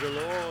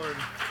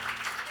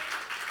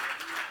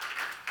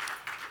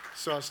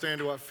So I'll stand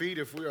to our feet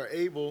if we are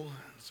able.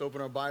 Let's open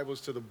our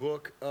Bibles to the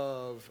book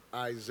of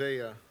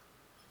Isaiah,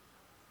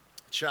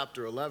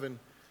 chapter 11.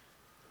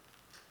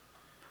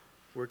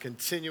 We're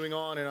continuing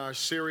on in our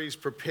series,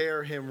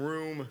 Prepare Him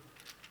Room.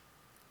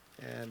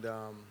 And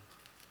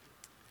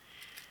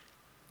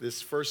this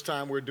first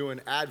time we're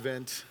doing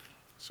Advent,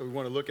 so we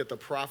want to look at the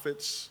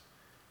prophets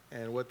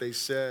and what they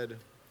said,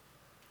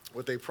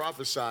 what they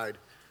prophesied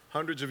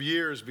hundreds of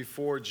years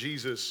before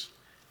Jesus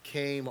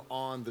came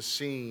on the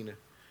scene.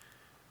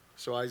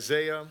 So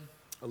Isaiah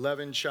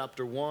 11,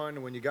 chapter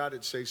 1, when you got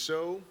it, say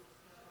so.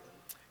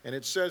 And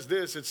it says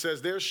this, it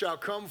says, "There shall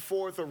come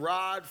forth a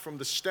rod from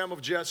the stem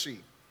of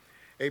Jesse.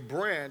 A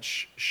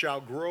branch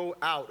shall grow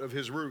out of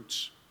his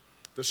roots.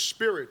 The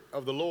Spirit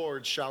of the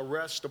Lord shall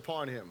rest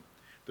upon him.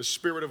 The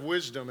Spirit of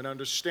wisdom and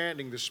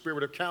understanding, the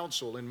Spirit of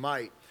counsel and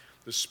might,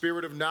 the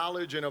Spirit of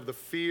knowledge and of the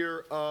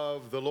fear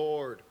of the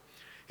Lord.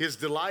 His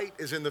delight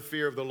is in the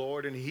fear of the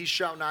Lord, and he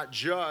shall not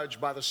judge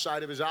by the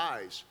sight of his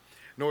eyes,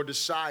 nor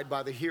decide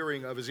by the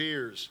hearing of his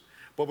ears.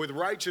 But with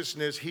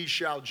righteousness he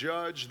shall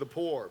judge the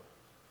poor,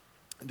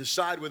 and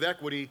decide with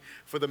equity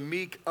for the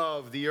meek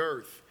of the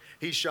earth.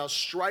 He shall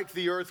strike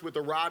the earth with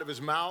the rod of his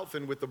mouth,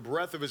 and with the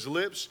breath of his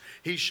lips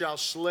he shall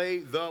slay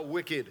the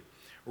wicked.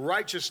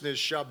 Righteousness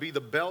shall be the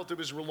belt of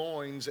his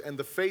loins,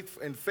 and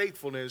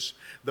faithfulness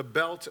the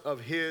belt of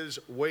his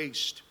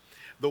waist.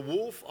 The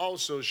wolf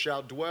also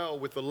shall dwell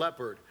with the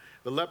leopard.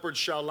 The leopard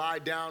shall lie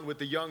down with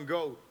the young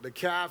goat, the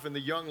calf and the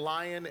young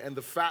lion and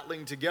the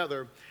fatling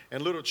together,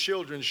 and little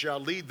children shall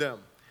lead them.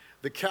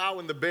 The cow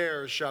and the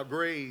bear shall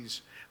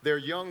graze. Their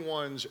young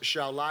ones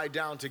shall lie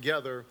down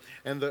together,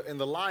 and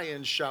the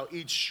lion shall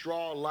eat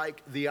straw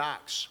like the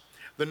ox.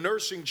 The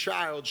nursing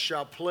child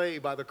shall play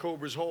by the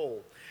cobra's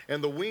hole,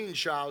 and the weaned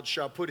child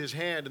shall put his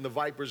hand in the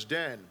viper's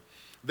den.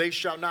 They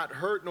shall not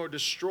hurt nor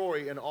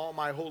destroy in all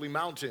my holy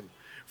mountain.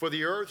 For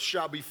the earth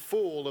shall be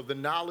full of the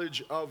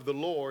knowledge of the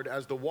Lord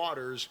as the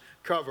waters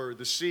cover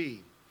the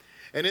sea.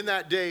 And in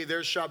that day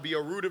there shall be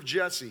a root of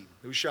Jesse,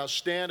 who shall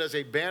stand as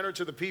a banner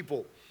to the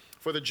people.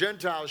 For the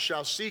Gentiles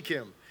shall seek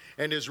him,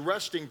 and his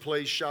resting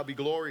place shall be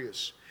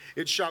glorious.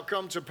 It shall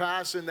come to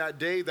pass in that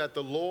day that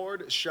the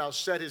Lord shall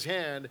set his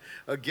hand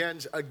again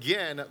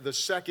the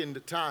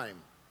second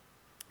time,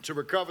 to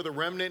recover the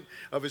remnant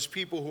of his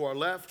people who are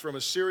left from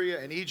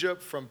Assyria and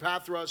Egypt, from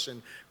Pathros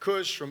and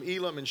Cush, from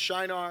Elam and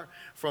Shinar,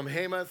 from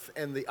Hamath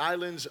and the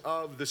islands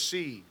of the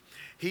sea.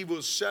 He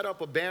will set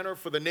up a banner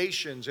for the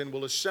nations, and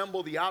will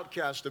assemble the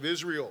outcast of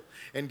Israel,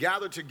 and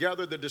gather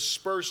together the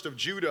dispersed of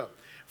Judah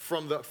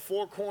from the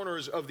four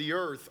corners of the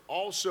earth.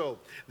 Also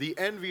the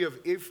envy of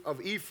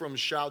Ephraim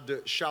shall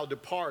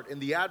depart, and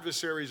the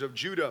adversaries of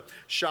Judah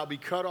shall be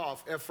cut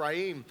off.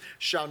 Ephraim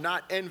shall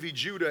not envy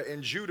Judah,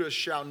 and Judah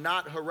shall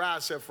not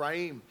harass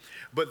Ephraim.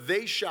 But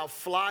they shall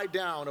fly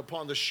down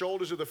upon the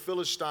shoulders of the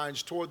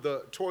Philistines toward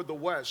the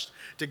west.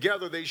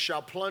 Together they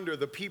shall plunder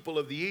the people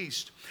of the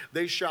east.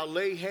 They shall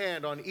lay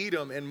hand on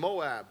Edom and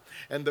Moab,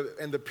 and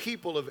the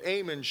people of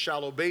Ammon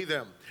shall obey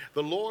them.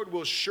 The Lord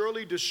will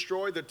surely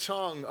destroy the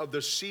tongue of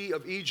the sea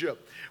of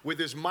Egypt. With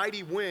his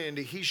mighty wind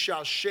he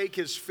shall shake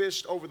his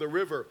fist over the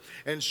river,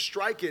 and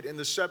strike it in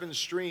the seven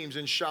streams,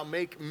 and shall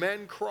make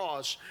men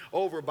cross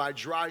over by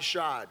dry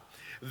shod.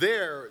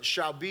 There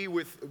shall be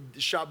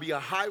a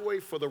highway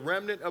for the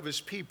remnant of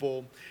his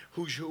people,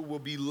 who will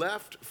be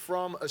left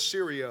from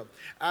Assyria,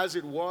 as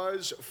it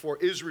was for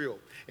Israel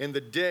in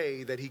the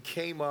day that he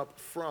came up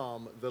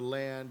from the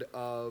land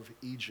of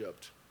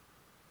Egypt."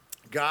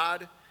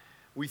 God,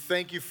 we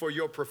thank you for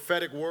your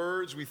prophetic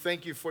words. We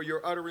thank you for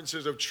your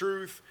utterances of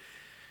truth.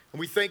 And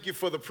we thank you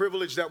for the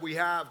privilege that we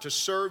have to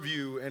serve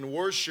you and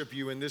worship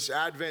you in this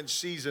Advent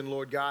season,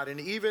 Lord God. And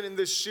even in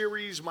this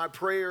series, my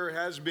prayer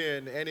has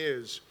been and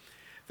is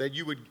that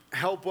you would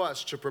help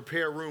us to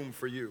prepare room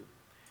for you.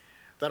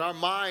 That our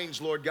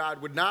minds, Lord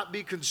God, would not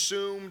be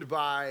consumed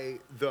by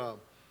the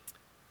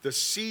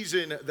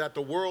season that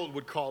the world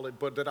would call it,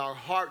 but that our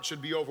hearts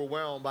should be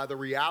overwhelmed by the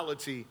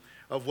reality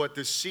of what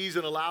this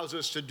season allows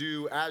us to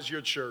do as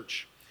your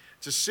church,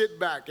 to sit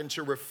back and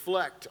to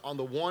reflect on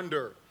the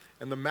wonder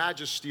and the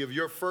majesty of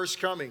your first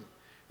coming,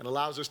 and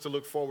allows us to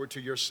look forward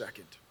to your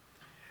second.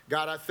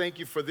 God, I thank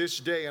you for this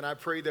day, and I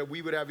pray that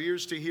we would have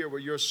ears to hear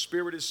what your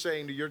Spirit is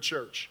saying to your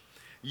church.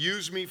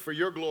 Use me for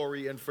your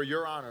glory and for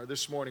your honor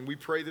this morning. We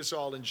pray this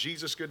all in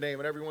Jesus' good name.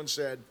 And everyone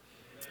said,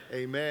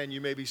 amen.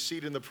 You may be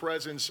seated in the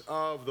presence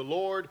of the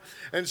Lord.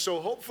 And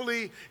so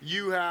hopefully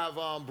you have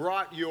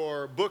brought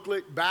your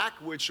booklet back,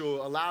 which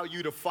will allow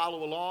you to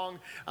follow along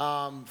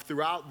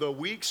throughout the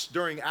weeks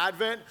during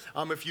Advent.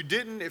 If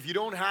you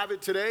don't have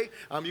it today,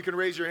 you can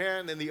raise your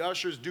hand, and the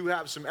ushers do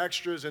have some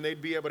extras, and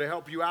they'd be able to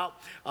help you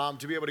out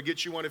to be able to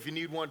get you one if you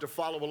need one to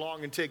follow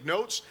along and take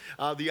notes.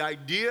 The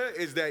idea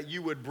is that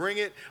you would bring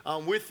it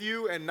with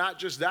you, and not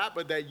just that,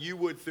 but that you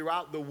would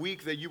throughout the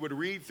week that you would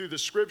read through the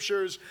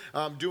scriptures,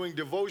 doing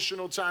devotion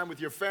devotional time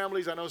with your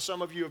families. I know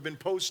some of you have been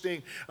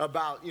posting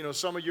about,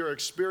 some of your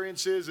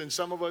experiences, and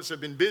some of us have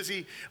been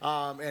busy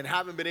and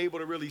haven't been able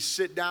to really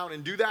sit down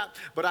and do that.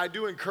 But I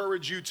do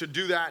encourage you to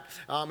do that.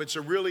 It's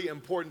a really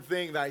important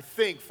thing that I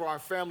think for our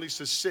families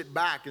to sit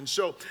back. And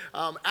so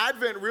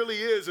Advent really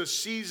is a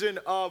season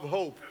of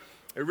hope.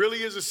 It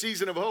really is a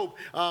season of hope.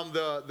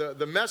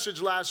 The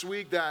message last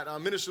week that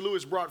Minister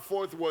Lewis brought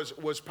forth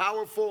was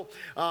powerful.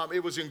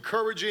 It was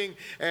encouraging,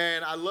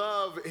 and I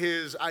love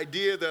his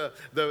idea.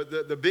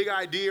 The big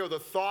idea or the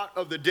thought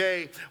of the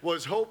day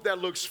was hope that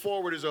looks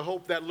forward is a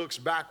hope that looks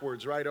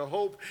backwards, right? A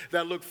hope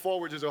that looks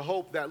forward is a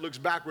hope that looks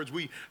backwards.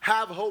 We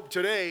have hope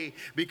today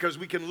because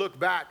we can look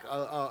back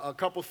a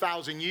couple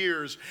thousand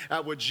years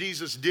at what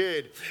Jesus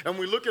did. And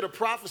we look at a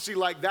prophecy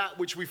like that,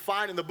 which we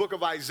find in the book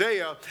of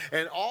Isaiah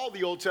and all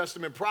the Old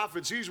Testament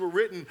prophets. These were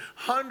written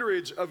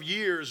hundreds of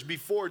years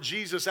before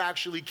Jesus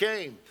actually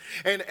came.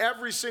 And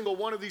every single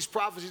one of these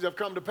prophecies have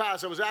come to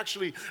pass. I was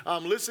actually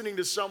listening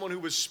to someone who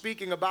was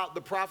speaking about the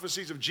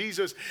prophecies of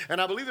Jesus,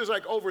 and I believe there's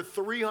like over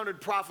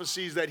 300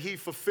 prophecies that he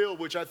fulfilled,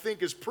 which I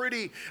think is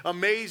pretty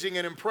amazing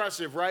and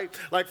impressive, right?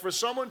 Like for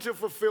someone to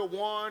fulfill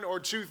one or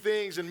two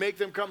things and make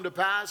them come to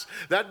pass,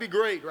 that'd be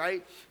great,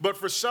 right? But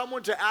for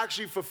someone to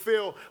actually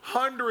fulfill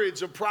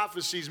hundreds of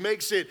prophecies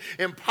makes it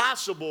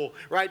impossible,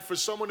 right, for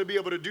someone to be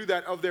able to do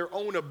that of their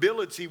own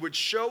ability, which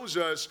shows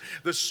us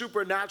the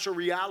supernatural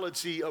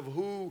reality of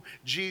who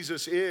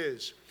Jesus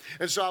is.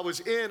 And so I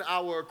was in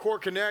our Core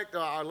Connect,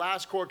 our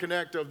last Core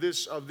Connect of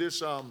this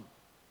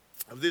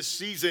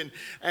season,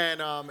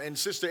 and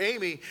Sister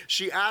Amy,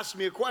 she asked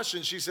me a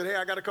question. She said, "Hey,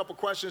 I got a couple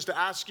questions to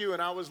ask you,"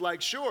 and I was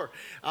like, "Sure."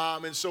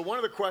 And so one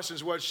of the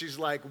questions was, she's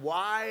like,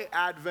 "Why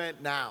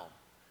Advent now?"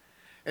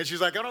 And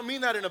she's like, "I don't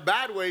mean that in a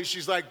bad way."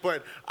 She's like,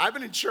 "But I've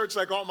been in church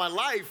like all my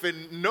life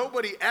and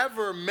nobody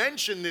ever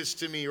mentioned this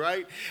to me,"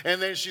 right?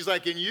 And then she's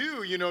like, "And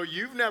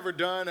you've never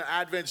done an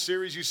Advent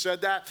series. You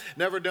said that.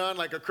 Never done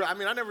like I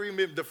never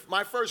even,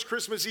 my first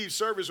Christmas Eve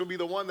service will be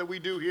the one that we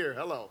do here.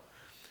 Hello.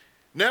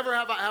 Never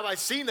have I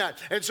seen that."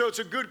 And so it's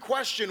a good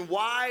question.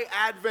 Why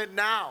Advent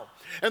now?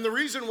 And the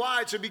reason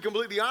why, to be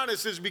completely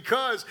honest, is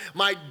because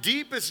my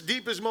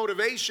deepest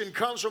motivation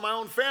comes from my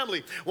own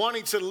family,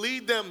 wanting to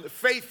lead them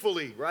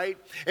faithfully, right?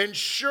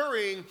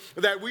 Ensuring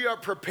that we are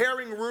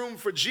preparing room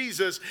for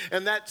Jesus,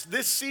 and that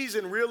this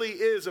season really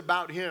is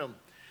about him.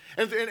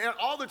 And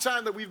all the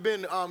time that we've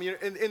been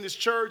in this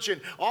church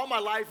and all my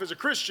life as a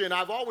Christian,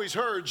 I've always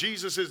heard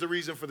Jesus is the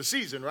reason for the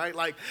season, right?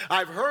 Like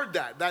I've heard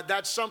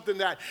that's something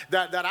that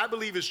I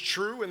believe is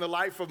true in the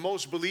life of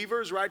most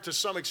believers, right, to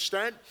some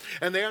extent.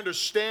 And they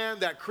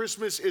understand that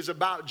Christmas is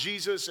about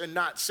Jesus and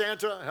not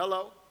Santa.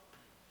 Hello.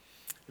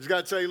 I just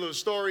got to tell you a little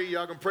story.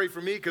 Y'all can pray for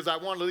me because I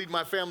want to lead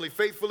my family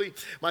faithfully.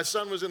 My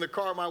son was in the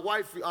car with my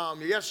wife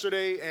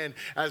yesterday, and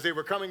as they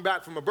were coming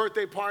back from a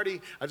birthday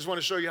party, I just want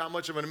to show you how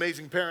much of an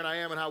amazing parent I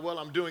am and how well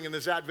I'm doing in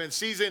this Advent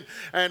season.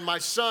 And my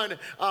son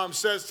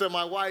says to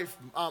my wife,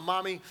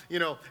 "Mommy,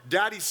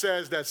 Daddy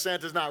says that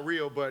Santa's not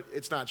real, but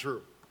it's not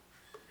true."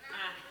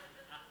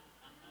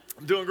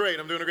 I'm doing great.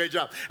 I'm doing a great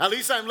job. At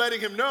least I'm letting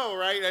him know,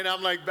 right? And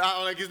I'm like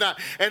he's not.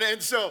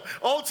 And so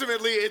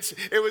ultimately,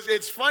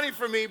 it's funny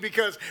for me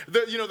because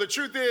the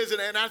truth is,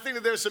 and I think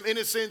that there's some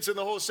innocence in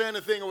the whole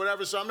Santa thing or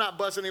whatever. So I'm not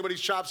busting anybody's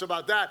chops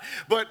about that.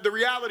 But the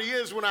reality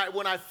is, when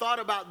I thought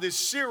about this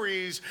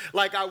series,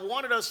 like I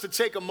wanted us to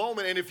take a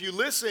moment. And if you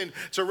listen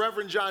to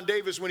Reverend John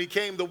Davis when he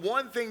came, the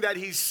one thing that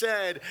he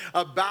said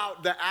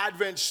about the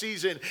Advent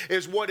season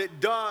is what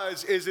it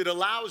does is it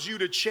allows you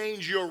to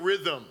change your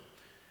rhythm.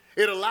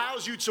 It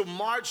allows you to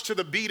march to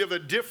the beat of a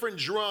different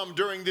drum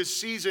during this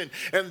season.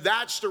 And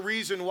that's the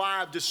reason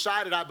why I've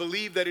decided, I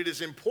believe that it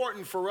is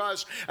important for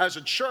us as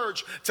a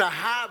church to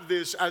have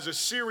this as a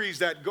series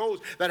that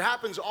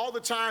happens all the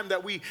time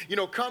that we,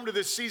 come to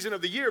this season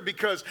of the year,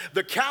 because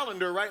the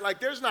calendar, right? Like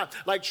there's not,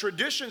 like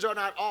traditions are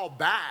not all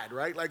bad,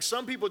 right? Like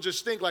some people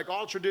just think like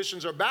all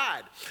traditions are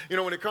bad,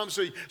 when it comes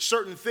to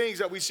certain things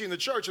that we see in the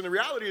church. And the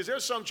reality is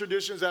there's some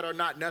traditions that are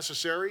not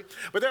necessary,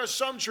 but there are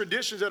some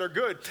traditions that are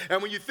good.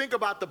 And when you think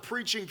about the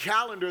preaching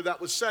calendar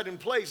that was set in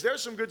place,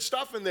 there's some good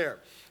stuff in there.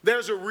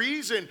 There's a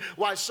reason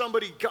why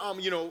somebody,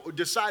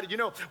 decided,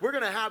 we're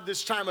going to have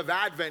this time of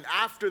Advent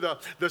after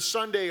the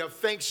Sunday of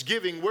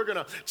Thanksgiving. We're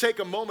going to take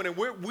a moment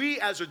and we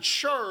as a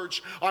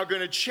church are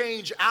going to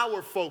change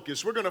our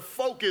focus. We're going to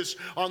focus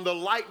on the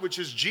light, which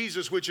is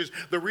Jesus, which is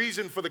the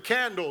reason for the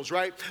candles,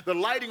 right? The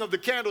lighting of the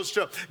candles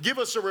to give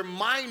us a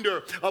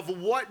reminder of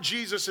what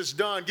Jesus has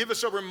done. Give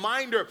us a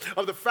reminder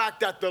of the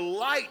fact that the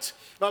light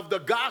of the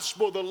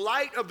gospel, the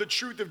light of the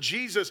truth of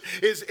Jesus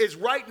is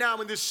right now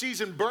in this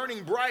season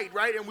burning bright,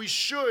 right? And we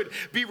should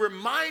be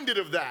reminded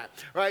of that,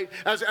 right?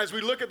 As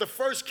we look at the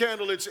first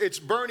candle, it's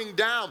burning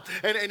down.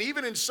 And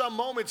even in some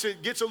moments,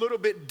 it gets a little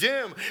bit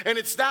dim. And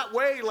it's that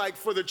way, like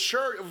for the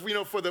church,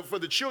 for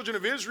the children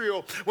of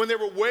Israel, when they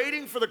were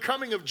waiting for the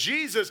coming of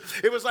Jesus,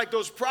 it was like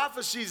those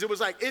prophecies. It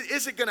was like,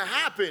 is it going to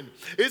happen?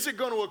 Is it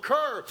going to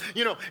occur?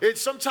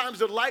 Sometimes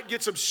the light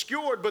gets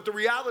obscured, but the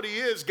reality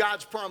is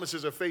God's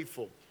promises are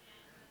faithful.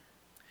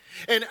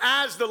 And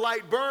as the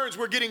light burns,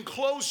 we're getting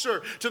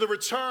closer to the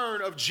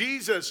return of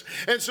Jesus.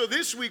 And so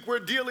this week we're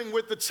dealing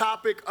with the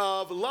topic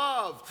of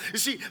love. You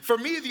see, for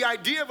me, the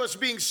idea of us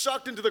being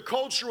sucked into the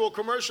cultural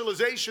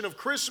commercialization of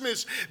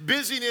Christmas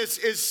busyness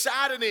is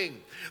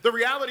saddening. The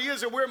reality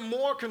is that we're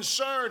more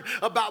concerned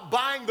about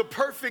buying the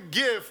perfect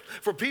gift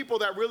for people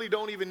that really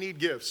don't even need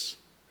gifts.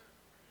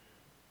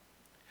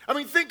 I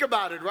mean, think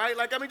about it, right?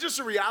 Just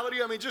a reality.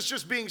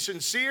 Just being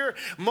sincere.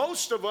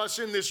 Most of us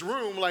in this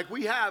room,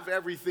 we have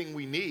everything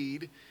we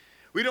need.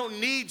 We don't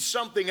need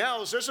something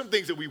else. There's some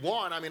things that we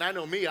want. I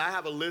know me. I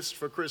have a list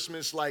for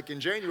Christmas, in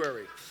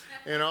January,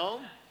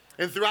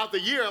 And throughout the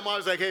year, I'm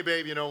always like, hey,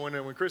 babe,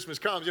 when Christmas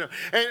comes, and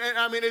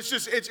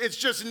it's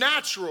just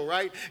natural,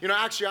 right?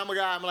 Actually, I'm a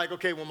guy, I'm like,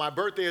 okay, well, my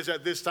birthday is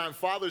at this time,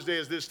 Father's Day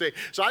is this day.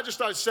 So I just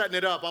start setting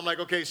it up. I'm like,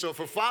 okay, so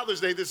for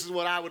Father's Day, this is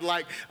what I would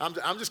like.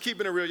 I'm just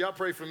keeping it real. Y'all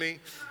pray for me,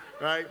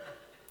 right?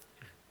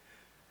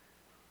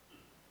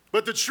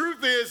 But the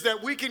truth is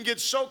that we can get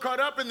so caught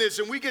up in this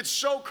and we get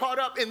so caught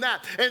up in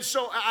that. And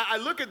so I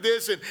look at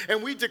this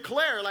and we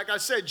declare, like I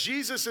said,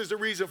 Jesus is the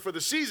reason for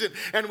the season.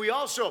 And we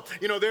also,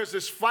 there's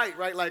this fight,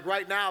 right? Like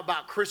right now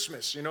about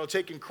Christmas,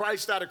 taking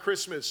Christ out of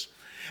Christmas.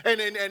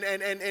 And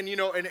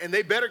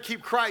they better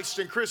keep Christ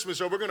in Christmas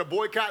or we're going to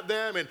boycott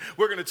them and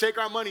we're going to take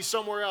our money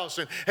somewhere else.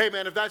 And hey,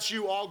 man, if that's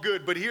you, all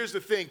good. But here's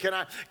the thing.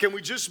 Can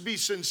we just be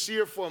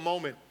sincere for a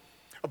moment?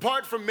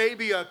 Apart from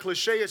maybe a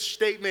cliche-ish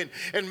statement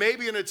and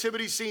maybe a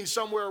nativity scene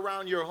somewhere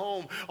around your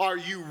home, are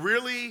you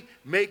really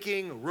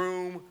making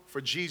room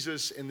for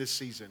Jesus in this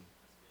season?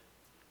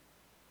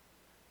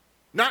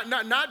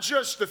 Not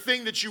just the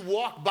thing that you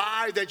walk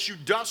by, that you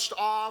dust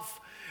off,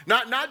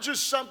 not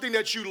just something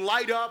that you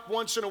light up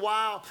once in a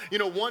while,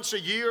 once a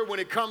year when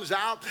it comes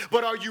out,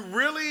 but are you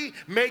really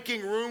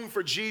making room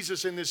for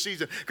Jesus in this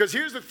season? Because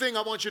here's the thing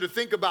I want you to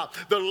think about.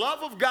 The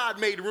love of God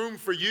made room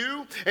for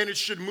you, and it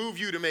should move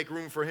you to make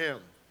room for Him.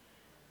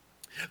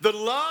 The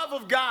love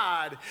of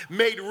God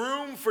made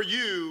room for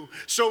you,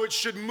 so it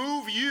should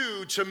move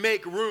you to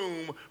make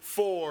room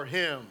for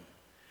Him.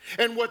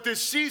 And what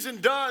this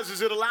season does is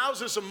it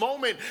allows us a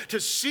moment to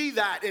see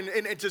that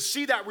and to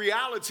see that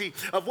reality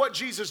of what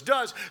Jesus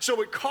does.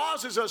 So it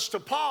causes us to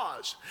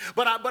pause.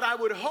 But I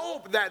would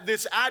hope that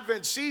this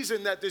Advent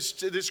season, that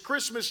this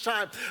Christmas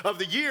time of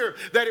the year,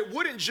 that it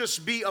wouldn't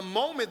just be a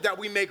moment that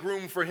we make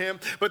room for Him,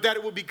 but that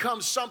it will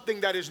become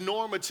something that is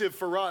normative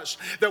for us.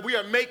 That we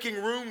are making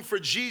room for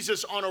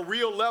Jesus on a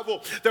real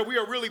level. That we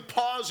are really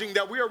pausing.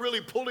 That we are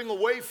really pulling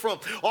away from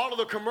all of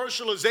the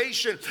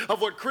commercialization of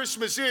what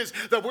Christmas is.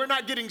 That we're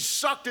not getting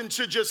sucked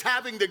into just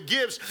having the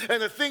gifts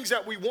and the things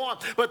that we want,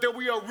 but that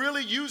we are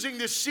really using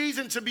this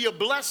season to be a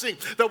blessing,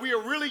 that we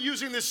are really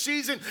using this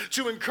season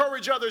to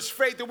encourage others'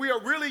 faith, that we are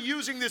really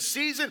using this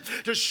season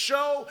to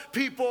show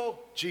people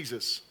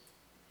Jesus.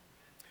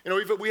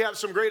 We have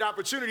some great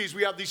opportunities.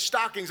 We have these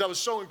stockings. I was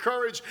so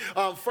encouraged.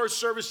 First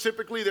service,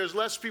 typically there's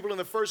less people in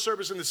the first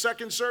service than the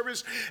second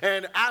service.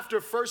 And after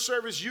first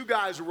service, you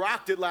guys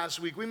rocked it last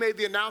week. We made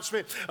the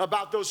announcement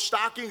about those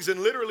stockings,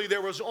 and literally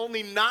there was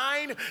only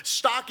 9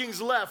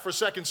 stockings left for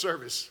second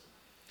service.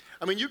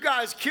 You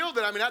guys killed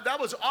it.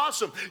 That was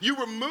awesome. You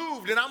were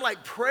moved, and I'm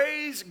like,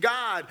 praise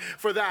God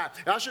for that.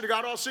 I should have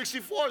got all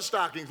 64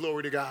 stockings,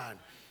 glory to God.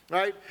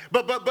 Right?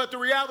 But the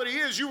reality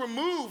is you were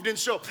moved. And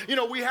so,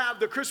 we have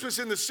the Christmas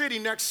in the City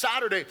next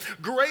Saturday.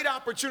 Great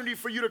opportunity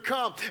for you to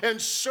come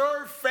and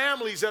serve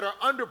families that are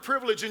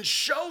underprivileged and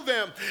show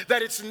them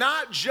that it's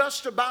not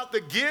just about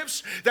the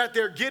gifts that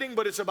they're getting,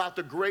 but it's about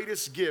the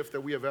greatest gift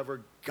that we have ever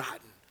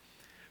gotten.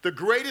 The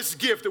greatest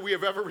gift that we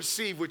have ever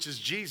received, which is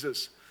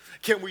Jesus.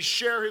 Can we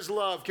share His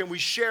love? Can we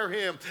share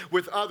Him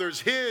with others?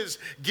 His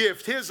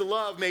gift, His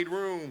love made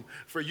room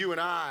for you and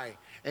I.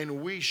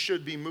 And we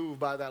should be moved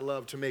by that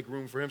love to make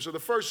room for Him. So the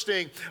first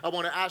thing I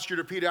want to ask you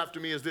to repeat after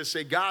me is this.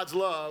 Say, God's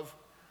love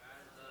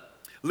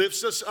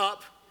lifts us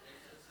up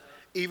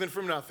even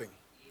from nothing.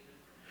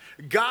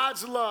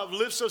 God's love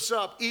lifts us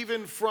up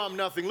even from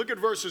nothing. Look at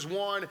verses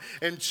 1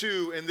 and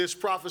 2 in this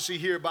prophecy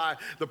here by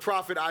the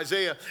prophet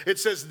Isaiah. It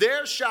says,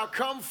 there shall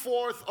come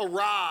forth a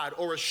rod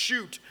or a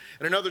shoot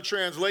in another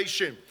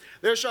translation.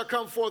 There shall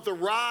come forth a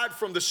rod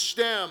from the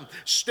stem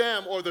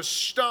or the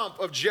stump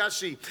of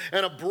Jesse,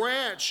 and a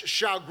branch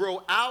shall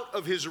grow out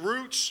of his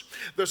roots.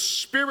 The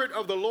Spirit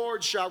of the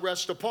Lord shall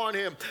rest upon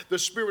him, the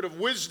Spirit of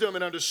wisdom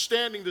and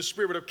understanding, the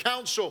Spirit of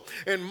counsel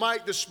and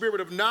might, the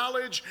Spirit of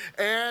knowledge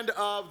and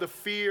of the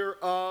fear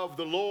of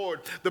the Lord.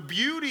 The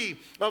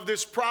beauty of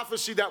this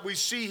prophecy that we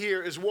see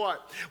here is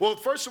what? Well,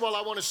 first of all,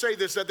 I want to say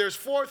this, that there's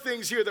 4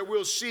 things here that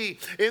we'll see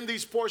in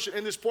this portion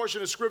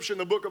of Scripture in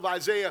the book of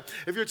Isaiah.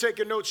 If you're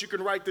taking notes, you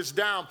can write this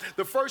down.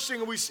 The first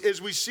thing we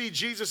see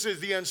Jesus is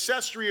the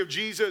ancestry of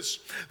Jesus.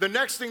 The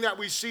next thing that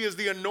we see is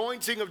the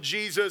anointing of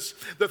Jesus.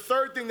 The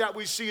third thing that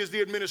we see is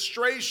the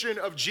administration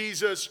of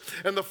Jesus.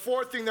 And the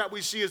fourth thing that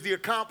we see is the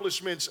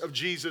accomplishments of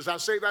Jesus. I'll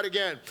say that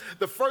again.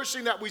 The first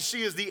thing that we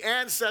see is the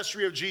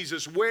ancestry of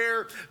Jesus,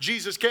 where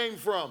Jesus came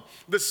from.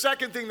 The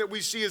second thing that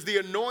we see is the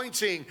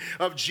anointing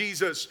of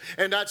Jesus,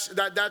 and that's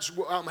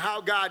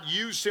how God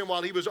used him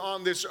while he was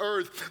on this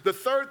earth. The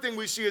third thing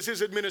we see is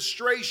his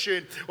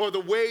administration, or the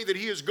way that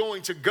he is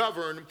going to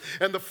govern.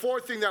 And the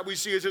fourth thing that we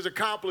see is his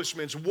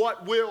accomplishments.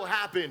 What will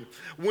happen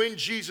when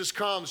Jesus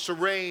comes to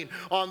reign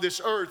on this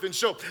earth? And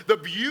so the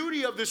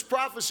beauty of this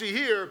prophecy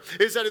here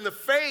is that in the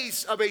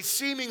face of a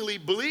seemingly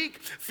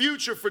bleak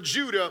future for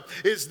Judah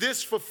is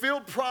this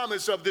fulfilled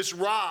promise of this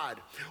rod,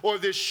 or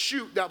this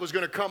shoot that was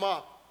going to come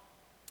up.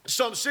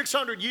 Some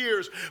 600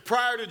 years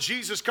prior to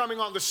Jesus coming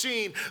on the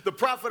scene, the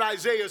prophet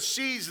Isaiah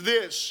sees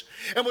this.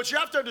 And what you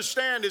have to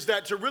understand is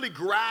that to really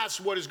grasp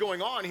what is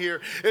going on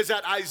here is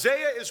that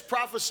Isaiah is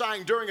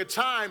prophesying during a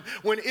time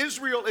when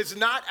Israel is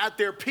not at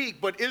their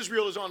peak, but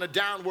Israel is on a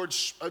downward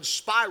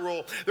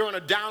spiral. They're on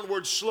a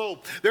downward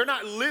slope. They're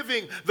not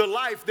living the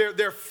life.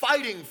 They're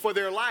fighting for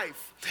their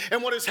life.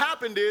 And what has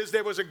happened is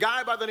there was a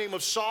guy by the name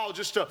of Saul,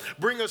 just to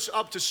bring us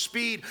up to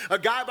speed, a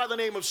guy by the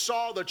name of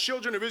Saul, the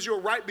children of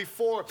Israel, right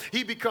before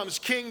he becomes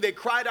king, they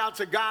cried out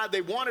to God.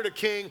 They wanted a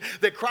king.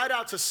 They cried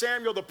out to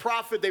Samuel the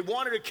prophet. They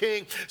wanted a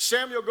king.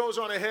 Samuel goes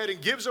on ahead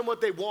and gives them what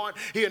they want.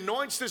 He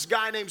anoints this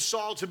guy named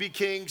Saul to be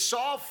king.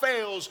 Saul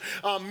fails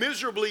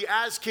miserably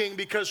as king,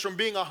 because from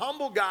being a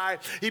humble guy,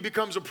 he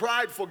becomes a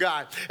prideful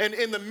guy. And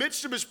in the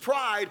midst of his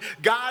pride,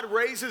 God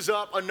raises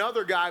up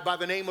another guy by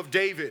the name of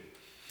David.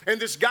 And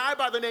this guy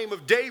by the name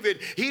of David,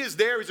 he is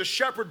there. He's a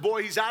shepherd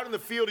boy. He's out in the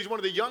field. He's one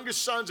of the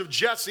youngest sons of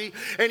Jesse.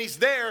 And he's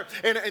there.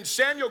 And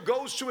Samuel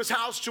goes to his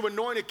house to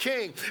anoint a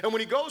king. And when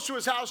he goes to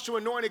his house to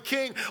anoint a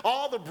king,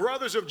 all the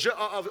brothers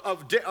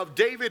of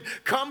David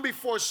come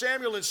before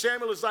Samuel. And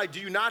Samuel is like, do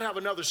you not have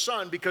another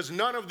son? Because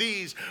none of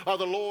these are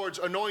the Lord's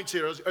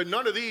anointed. Or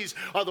none of these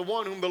are the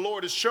one whom the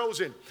Lord has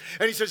chosen.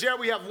 And he says, yeah,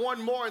 we have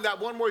one more. And that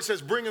one more, he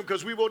says, bring him,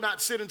 because we will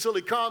not sit until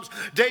he comes.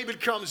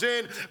 David comes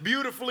in,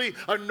 beautifully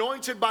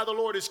anointed by the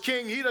Lord as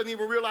king. He doesn't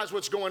even realize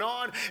what's going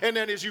on. And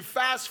then as you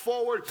fast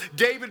forward,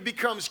 David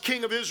becomes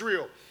king of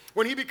Israel.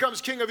 When he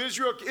becomes king of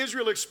Israel,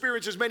 Israel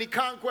experiences many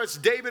conquests.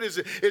 David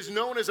is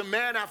known as a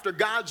man after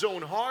God's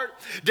own heart.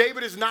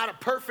 David is not a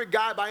perfect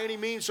guy by any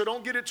means, so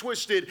don't get it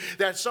twisted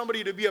that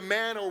somebody to be a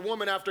man or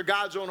woman after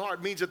God's own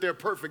heart means that they're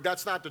perfect.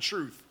 That's not the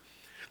truth.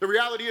 The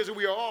reality is that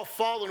we are all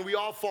fallen. We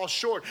all fall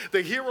short.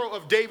 The hero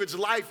of David's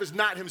life is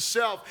not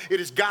himself. It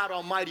is God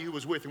Almighty who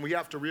was with him. We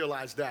have to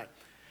realize that.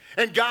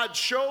 And God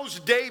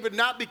chose David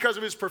not because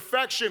of his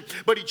perfection,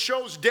 but he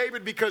chose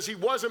David because he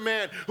was a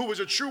man who was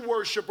a true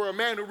worshiper, a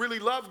man who really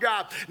loved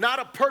God, not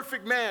a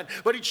perfect man,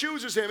 but he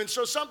chooses him. And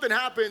so something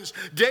happens.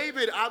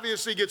 David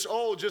obviously gets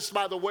old, just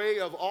by the way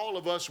of all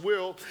of us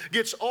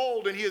gets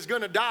old, and he is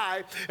going to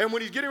die. And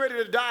when he's getting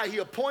ready to die, he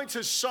appoints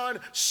his son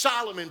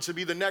Solomon to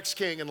be the next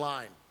king in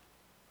line.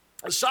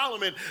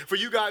 Solomon, for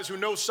you guys who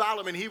know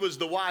Solomon, he was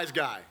the wise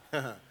guy.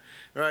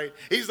 Right?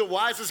 He's the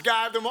wisest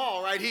guy of them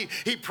all, right?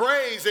 He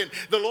prays, and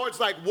the Lord's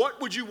like,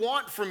 what would you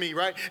want from me,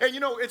 right? And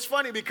you know, it's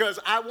funny because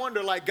I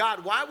wonder, like,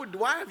 God, why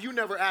have you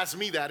never asked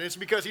me that? And it's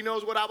because he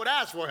knows what I would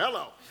ask for.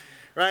 Hello,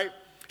 right?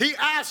 He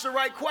asked the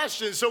right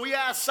questions. So he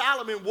asked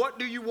Solomon, what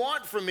do you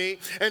want from me?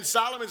 And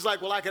Solomon's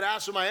like, well, I could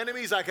ask for my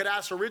enemies, I could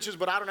ask for riches,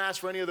 but I don't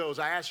ask for any of those.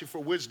 I ask you for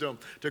wisdom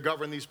to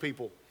govern these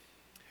people.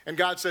 And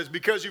God says,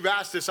 because you've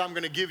asked this, I'm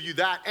going to give you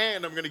that,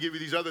 and I'm going to give you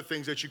these other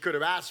things that you could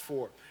have asked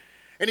for.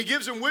 And he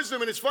gives him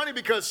wisdom, and it's funny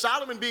because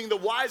Solomon, being the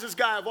wisest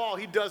guy of all,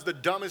 he does the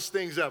dumbest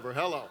things ever.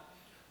 Hello.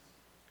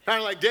 Kind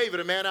of like David,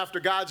 a man after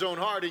God's own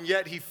heart, and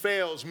yet he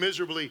fails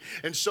miserably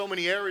in so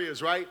many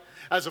areas, right?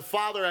 As a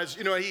father, as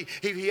you know,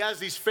 he has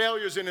these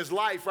failures in his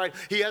life, right?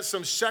 He has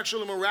some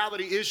sexual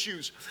immorality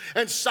issues.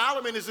 And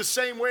Solomon is the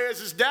same way as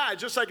his dad,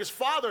 just like his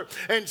father.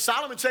 And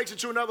Solomon takes it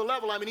to another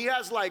level. I mean, he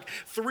has like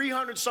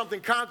 300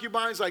 something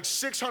concubines, like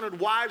 600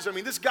 wives. I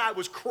mean, this guy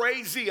was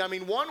crazy. I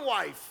mean, one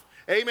wife,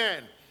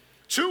 amen.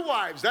 2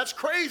 wives, that's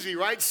crazy,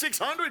 right?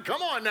 600,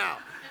 come on now.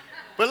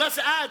 But let's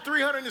add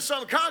 300 and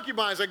some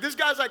concubines. Like, this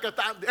guy's like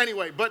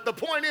anyway, but the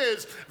point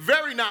is,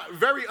 very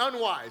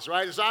unwise,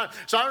 right? So I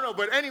don't know,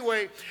 but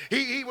anyway,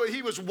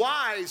 he was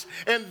wise,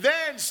 and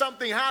then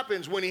something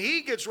happens. When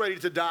he gets ready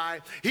to die,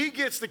 he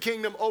gets the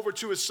kingdom over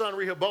to his son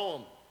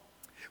Rehoboam.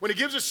 When he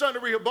gives his son to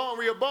Rehoboam,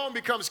 Rehoboam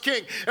becomes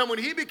king. And when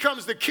he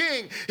becomes the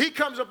king, he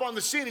comes up on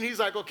the scene and he's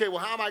like, okay, well,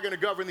 how am I going to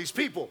govern these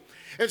people?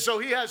 And so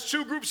he has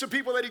 2 groups of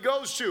people that he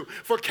goes to.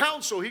 For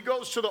counsel, he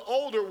goes to the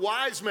older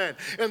wise men.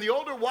 And the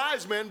older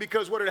wise men,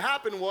 because what had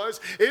happened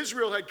was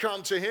Israel had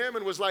come to him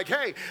and was like,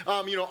 hey,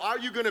 are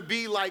you going to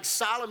be like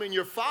Solomon,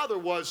 your father,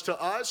 was to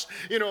us?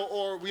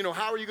 Or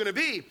how are you going to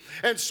be?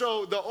 And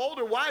so the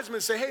older wise men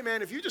say, hey,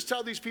 man, if you just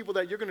tell these people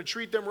that you're going to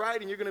treat them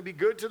right and you're going to be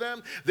good to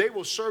them, they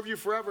will serve you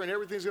forever and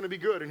everything's going to be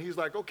good. And he's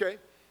like, okay.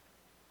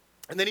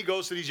 And then he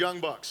goes to these young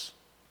bucks.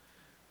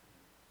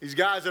 These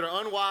guys that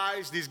are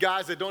unwise, these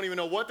guys that don't even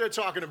know what they're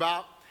talking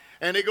about.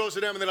 And he goes to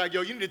them and they're like,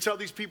 yo, you need to tell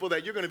these people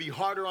that you're going to be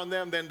harder on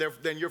them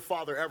than your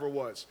father ever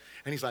was.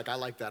 And he's like, I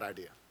like that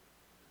idea.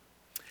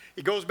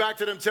 He goes back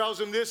to them, tells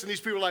them this, and these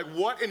people are like,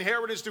 what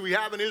inheritance do we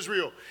have in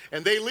Israel?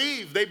 And they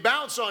leave. They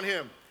bounce on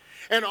him.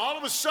 And all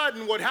of a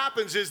sudden, what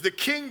happens is the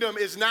kingdom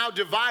is now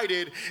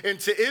divided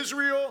into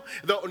Israel,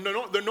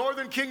 the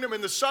northern kingdom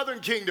and the southern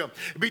kingdom,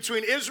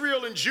 between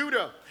Israel and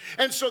Judah.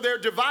 And so they're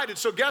divided.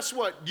 So guess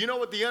what? You know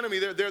what the enemy,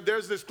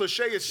 there's this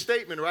cliche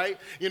statement, right?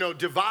 You know,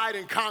 divide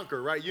and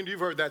conquer, right? You've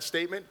heard that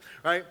statement,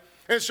 right?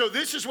 And so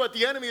this is what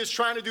the enemy is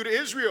trying to do to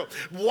Israel.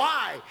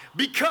 Why?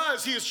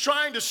 Because he is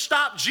trying to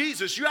stop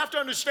Jesus. You have to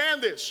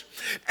understand this.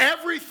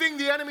 Everything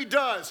the enemy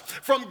does,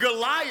 from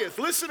Goliath,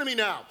 listen to me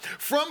now,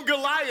 from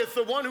Goliath,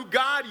 the one who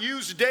God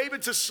used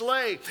David to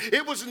slay,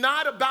 it was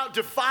not about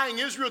defying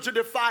Israel to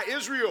defy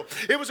Israel.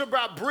 It was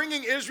about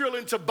bringing Israel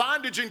into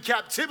bondage and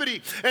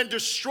captivity and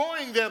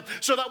destroying them,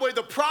 so that way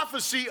the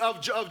prophecy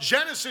of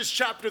Genesis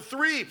chapter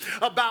 3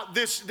 about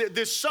this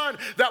son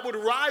that would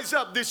rise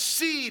up, this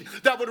seed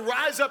that would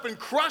rise up and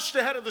crush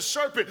the head of the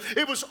serpent.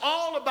 It was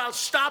all about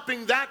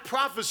stopping that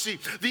prophecy.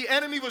 The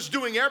enemy was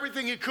doing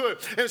everything he could.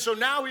 And so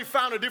now he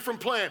found a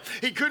different plan.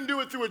 He couldn't do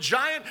it through a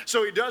giant,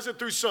 so he does it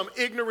through some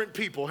ignorant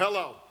people.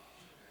 Hello.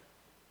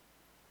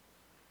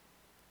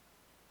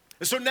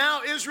 And so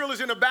now Israel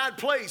is in a bad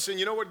place. And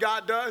you know what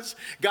God does?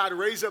 God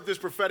raises up this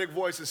prophetic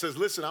voice and says,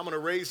 listen, I'm going to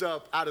raise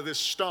up out of this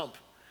stump,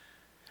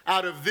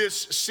 out of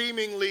this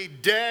seemingly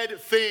dead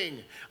thing,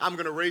 I'm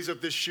going to raise up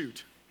this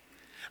shoot.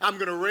 I'm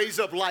going to raise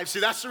up life. See,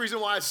 that's the reason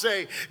why I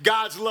say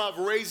God's love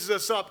raises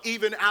us up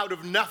even out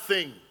of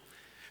nothing.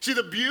 See,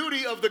 the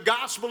beauty of the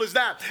gospel is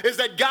that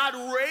God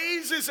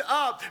raises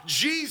up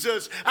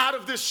Jesus out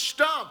of this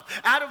stump,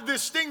 out of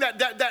this thing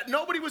that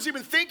nobody was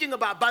even thinking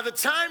about. By the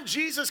time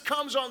Jesus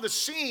comes on the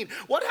scene,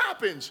 what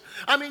happens?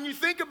 I mean, you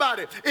think about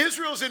it.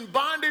 Israel's in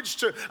bondage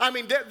to,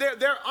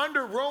 they're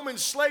under Roman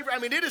slavery. I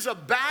mean, it is a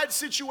bad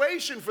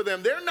situation for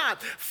them. They're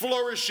not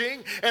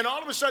flourishing. And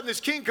all of a sudden, this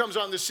king comes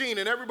on the scene,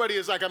 and everybody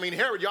is like,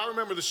 Herod, y'all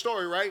remember the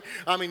story, right?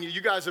 You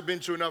guys have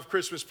been to enough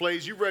Christmas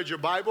plays. You've read your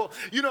Bible.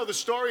 You know the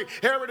story.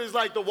 Herod is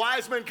like, the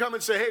wise men come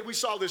and say, hey, we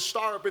saw this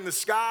star up in the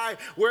sky.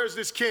 Where's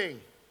this king?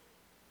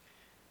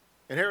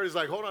 And Herod is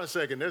like, hold on a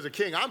second. There's a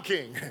king. I'm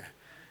king.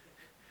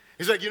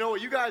 He's like, you know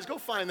what? You guys go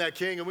find that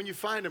king. And when you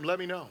find him, let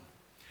me know.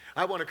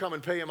 I want to come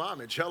and pay him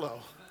homage. Hello.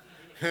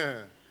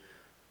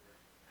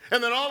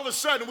 And then all of a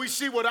sudden, we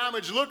see what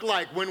homage looked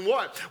like when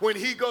what? When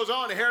he goes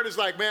on, and Herod is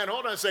like, man,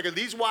 hold on a second.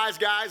 These wise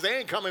guys, they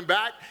ain't coming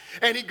back.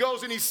 And he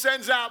goes and he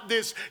sends out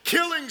this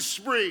killing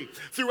spree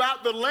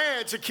throughout the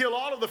land to kill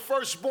all of the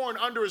firstborn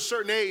under a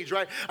certain age,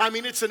 right?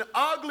 It's an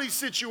ugly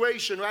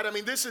situation, right?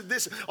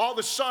 This all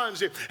the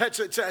sons had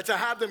to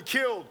have them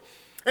killed.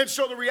 And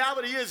so the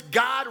reality is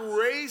God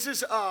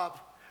raises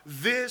up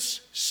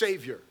this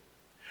Savior.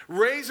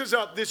 Raises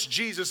up this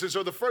Jesus. And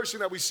so the first thing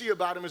that we see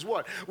about him is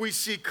what? We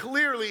see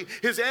clearly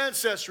his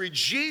ancestry.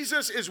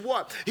 Jesus is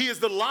what? He is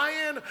the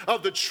Lion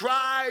of the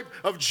tribe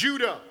of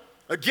Judah.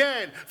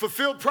 Again,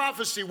 fulfilled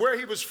prophecy, where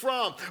he was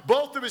from.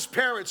 Both of his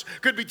parents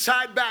could be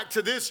tied back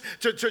to this,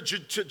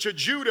 to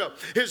Judah.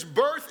 His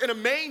birth in a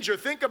manger,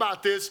 think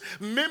about this,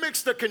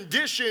 mimics the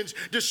conditions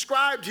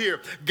described here.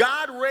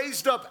 God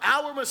raised up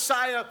our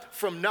Messiah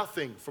from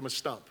nothing, from a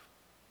stump.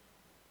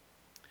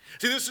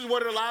 See, this is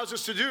what it allows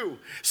us to do.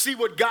 See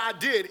what God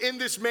did in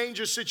this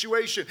manger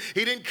situation.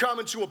 He didn't come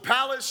into a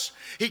palace.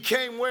 He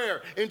came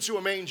where? Into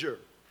a manger.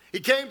 He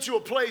came to a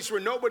place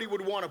where nobody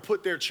would want to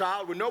put their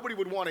child, where nobody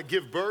would want to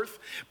give birth.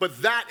 But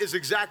that is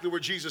exactly where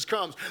Jesus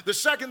comes. The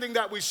second thing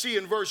that we see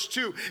in verse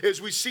 2 is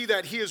we see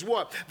that he is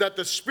what? That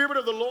the Spirit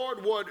of the Lord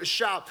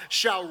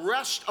shall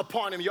rest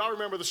upon him. Y'all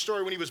remember the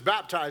story when he was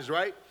baptized,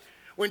 right?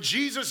 When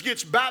Jesus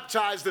gets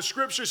baptized, the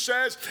scripture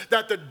says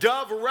that the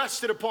dove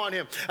rested upon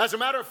him. As a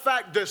matter of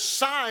fact, the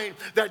sign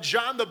that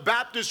John the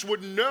Baptist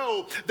would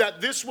know that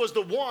this was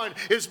the one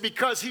is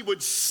because he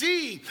would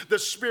see the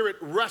Spirit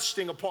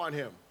resting upon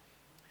him.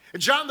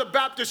 And John the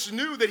Baptist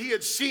knew that he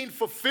had seen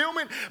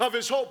fulfillment of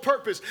his whole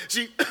purpose.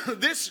 See,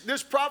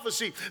 this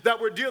prophecy that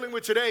we're dealing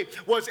with today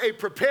was a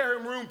prepare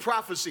him room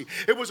prophecy.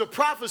 It was a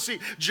prophecy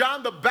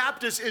John the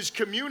Baptist is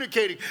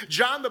communicating.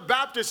 John the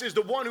Baptist is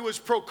the one who is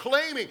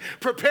proclaiming,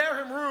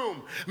 prepare him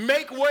room,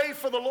 make way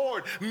for the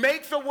Lord,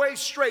 make the way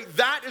straight.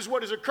 That is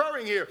what is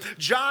occurring here.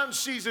 John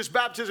sees this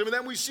baptism, and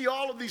then we see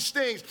all of these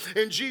things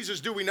in Jesus,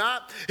 do we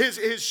not?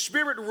 His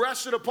Spirit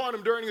rested upon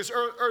him during his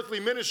earthly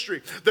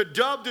ministry. The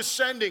dove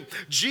descending.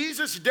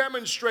 Jesus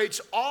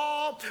demonstrates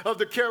all of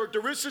the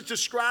characteristics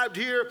described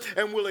here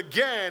and will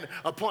again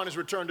upon his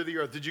return to the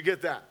earth. Did you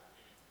get that?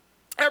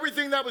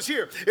 Everything that was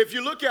here. If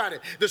you look at it,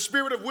 the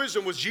spirit of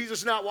wisdom, was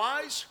Jesus not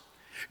wise?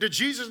 Did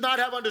Jesus not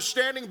have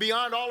understanding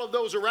beyond all of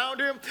those around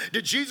him?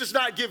 Did Jesus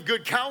not give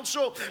good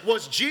counsel?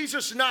 Was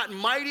Jesus not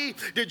mighty?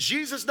 Did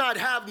Jesus not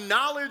have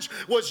knowledge?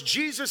 Was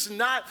Jesus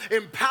not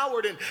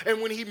empowered?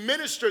 And when he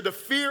ministered, the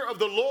fear of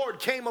the Lord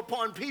came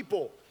upon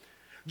people.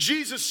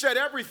 Jesus said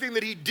everything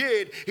that he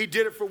did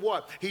it for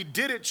what? He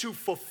did it to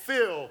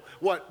fulfill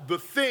what? The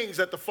things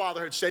that the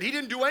Father had said. He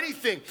didn't do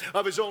anything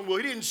of his own will.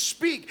 He didn't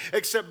speak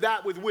except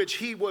that with which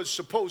he was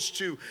supposed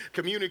to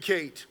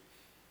communicate.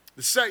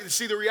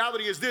 See, the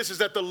reality is this, is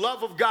that the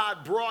love of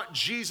God brought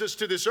Jesus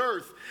to this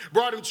earth,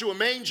 brought him to a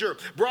manger,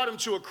 brought him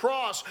to a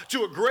cross,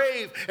 to a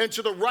grave, and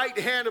to the right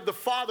hand of the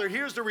Father.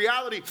 Here's the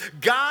reality.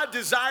 God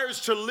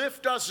desires to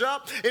lift us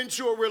up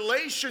into a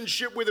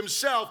relationship with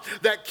himself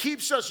that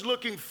keeps us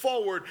looking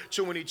forward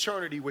to an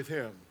eternity with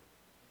him.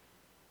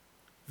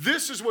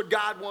 This is what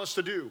God wants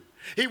to do.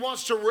 He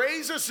wants to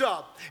raise us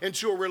up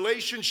into a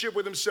relationship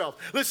with himself.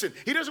 Listen,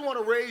 he doesn't want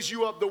to raise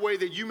you up the way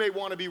that you may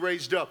want to be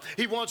raised up.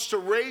 He wants to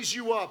raise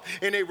you up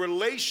in a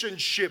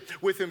relationship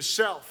with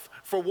himself.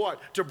 For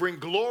what? To bring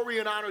glory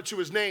and honor to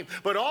his name,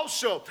 but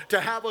also to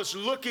have us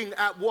looking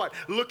at what?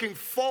 Looking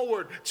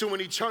forward to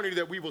an eternity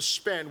that we will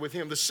spend with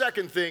him. The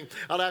second thing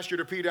I'll ask you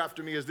to repeat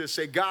after me is this.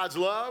 Say, God's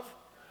love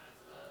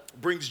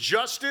brings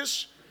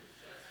justice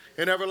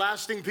and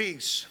everlasting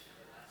peace.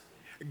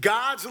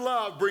 God's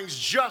love brings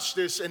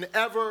justice and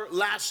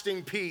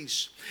everlasting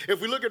peace.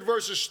 If we look at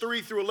verses 3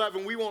 through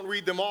 11, we won't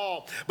read them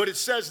all, but it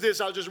says this.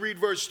 I'll just read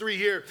verse 3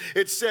 here.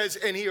 It says,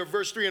 and here,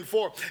 verse 3 and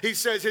 4, he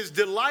says, his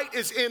delight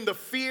is in the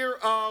fear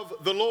of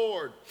the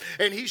Lord,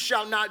 and he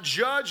shall not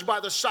judge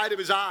by the sight of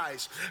his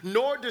eyes,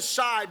 nor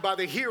decide by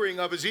the hearing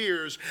of his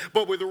ears,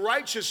 but with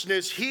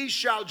righteousness he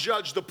shall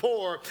judge the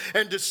poor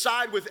and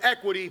decide with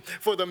equity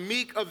for the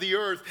meek of the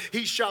earth.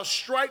 He shall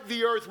strike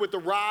the earth with the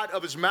rod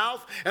of his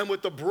mouth, and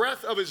with the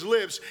breath of his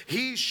lips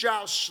he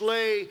shall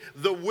slay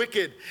the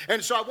wicked.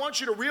 And so I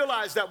want you to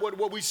realize that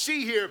what we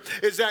see here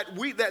is that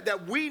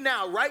we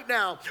now, right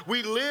now,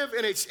 we live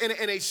in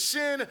a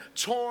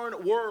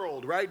sin-torn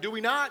world, right? Do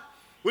we not?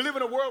 We live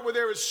in a world where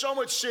there is so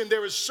much sin,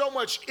 there is so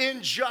much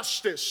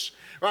injustice,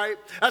 right?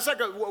 That's like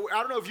I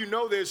don't know if you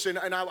know this, and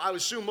I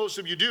assume most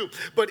of you do,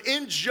 but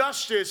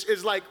injustice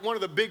is like one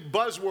of the big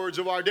buzzwords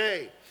of our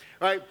day.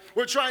 Right?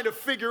 We're trying to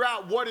figure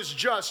out what is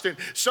just, and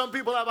some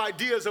people have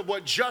ideas of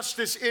what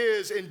justice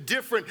is in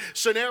different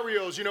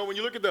scenarios. You know, when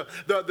you look at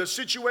the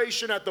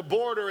situation at the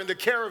border in the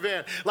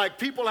caravan, like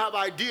people have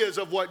ideas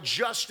of what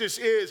justice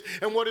is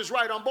and what is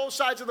right on both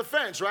sides of the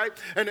fence, right?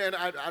 And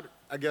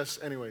I guess,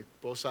 anyway,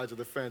 both sides of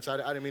the fence. I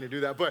didn't mean to do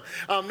that. But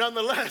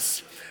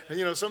nonetheless,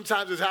 you know,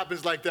 sometimes it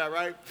happens like that,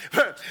 right?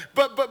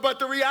 but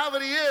the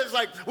reality is,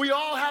 like, we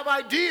all have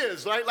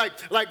ideas, right?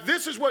 Like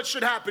this is what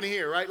should happen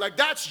here, right? Like,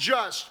 that's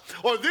just.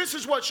 Or this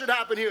is what should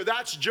happen here.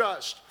 That's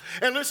just.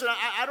 And listen,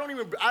 I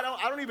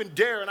don't even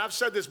dare, and I've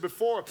said this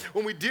before,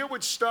 when we deal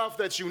with stuff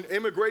that's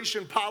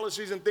immigration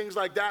policies and things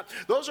like that,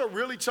 those are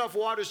really tough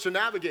waters to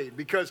navigate,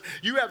 because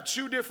you have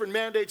two different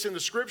mandates in the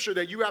scripture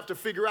that you have to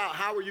figure out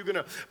how are you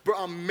going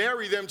to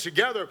marry them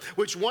together,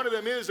 which one of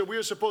them is that we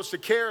are supposed to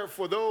care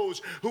for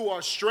those who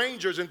are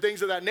strangers and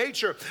things of that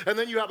nature. And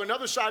then you have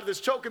another side of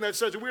this token that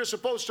says that we are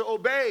supposed to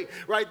obey,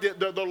 right,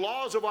 the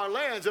laws of our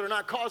lands that are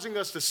not causing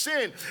us to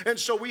sin. And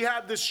so we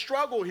have this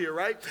struggle here,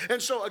 right?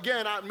 And so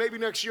again, maybe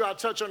next year I'll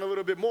touch on a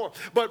little bit more.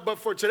 But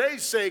for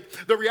today's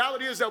sake, the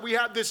reality is that we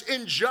have this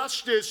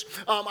injustice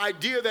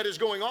idea that is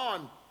going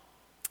on.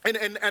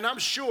 And I'm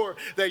sure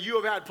that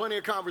you have had plenty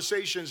of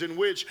conversations in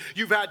which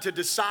you've had to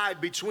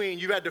decide between,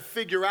 you've had to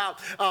figure out,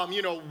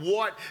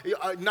 what,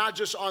 not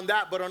just on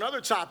that, but on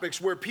other topics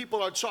where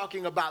people are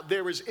talking about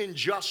there is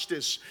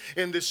injustice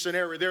in this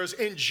scenario. There is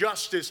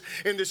injustice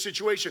in this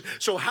situation.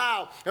 So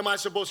how am I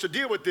supposed to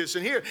deal with this?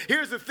 And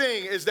here's the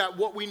thing, is that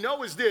what we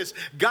know is this: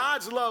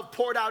 God's love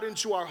poured out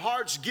into our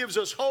hearts gives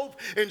us hope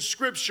in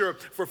Scripture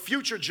for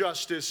future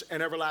justice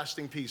and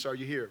everlasting peace. Are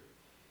you here?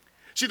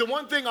 See, the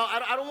one thing,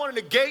 I don't want to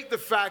negate the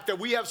fact that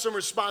we have some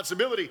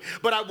responsibility,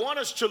 but I want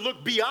us to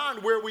look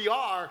beyond where we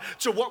are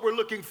to what we're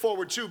looking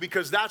forward to,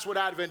 because that's what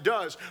Advent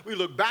does. We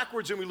look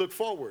backwards and we look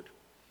forward.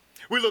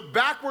 We look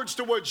backwards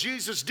to what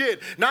Jesus did,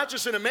 not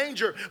just in a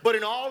manger, but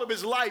in all of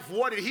his life.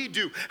 What did he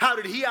do? How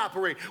did he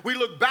operate? We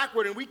look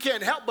backward, and we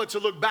can't help but to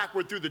look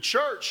backward through the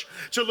church,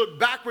 to look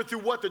backward through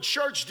what the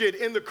church did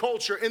in the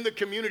culture, in the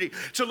community,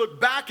 to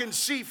look back and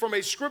see from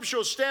a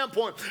scriptural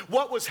standpoint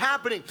what was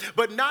happening.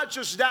 But not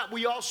just that,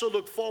 we also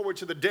look forward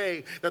to the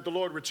day that the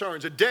Lord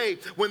returns, a day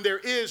when there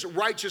is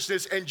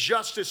righteousness and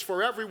justice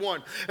for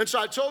everyone. And so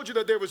I told you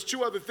that there was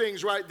two other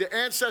things, right? The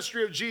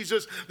ancestry of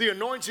Jesus, the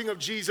anointing of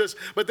Jesus,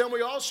 but then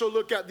we also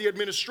look at the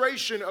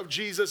administration of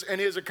Jesus and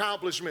his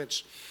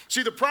accomplishments.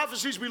 See, the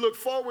prophecies we look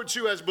forward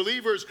to as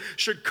believers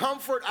should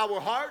comfort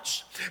our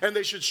hearts, and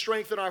they should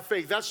strengthen our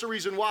faith. That's the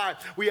reason why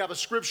we have a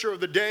scripture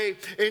of the day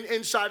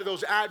inside of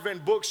those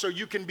Advent books, so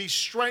you can be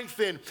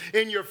strengthened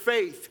in your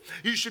faith.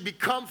 You should be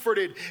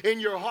comforted in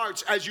your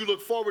hearts as you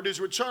look forward to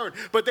his return.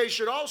 But they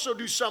should also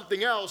do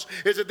something else,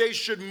 is that they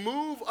should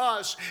move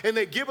us, and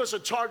they give us a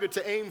target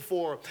to aim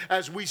for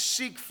as we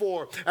seek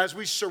for, as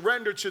we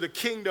surrender to the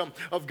kingdom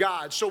of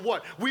God. So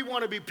what? We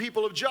want to be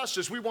people of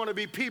justice. We want to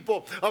be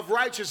people of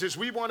righteousness.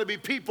 We want to be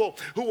people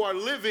who are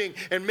living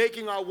and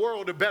making our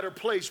world a better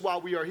place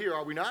while we are here,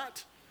 are we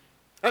not?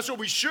 That's what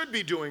we should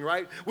be doing,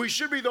 right? We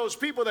should be those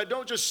people that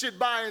don't just sit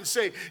by and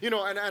say,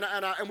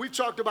 and we've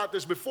talked about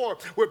this before,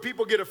 where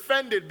people get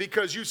offended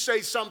because you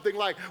say something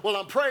like, well,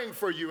 I'm praying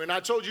for you. And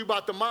I told you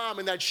about the mom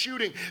in that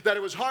shooting, that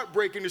it was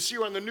heartbreaking to see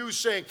her on the news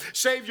saying,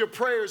 save your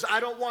prayers. I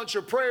don't want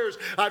your prayers.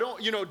 I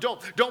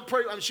don't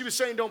pray. I mean, she was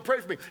saying, don't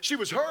pray for me. She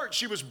was hurt.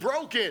 She was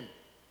broken.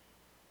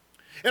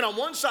 And on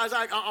one side,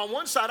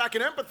 I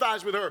can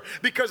empathize with her,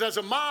 because as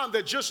a mom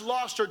that just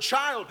lost her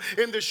child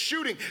in this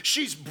shooting,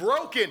 she's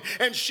broken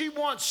and she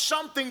wants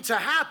something to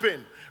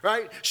happen,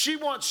 right? She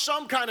wants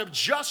some kind of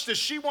justice.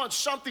 She wants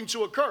something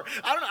to occur.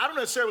 I don't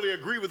necessarily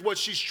agree with what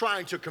she's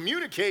trying to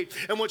communicate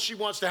and what she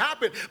wants to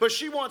happen, but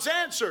she wants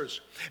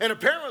answers. And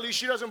apparently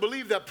she doesn't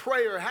believe that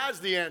prayer has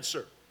the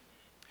answer.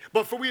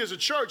 But for we as a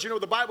church,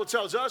 the Bible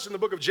tells us in the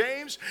book of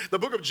James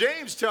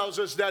tells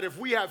us that if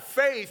we have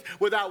faith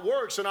without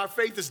works, then our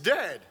faith is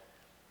dead.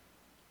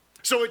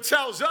 So it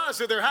tells us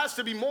that there has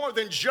to be more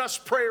than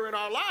just prayer in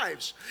our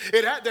lives.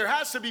 There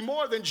has to be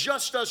more than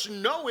just us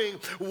knowing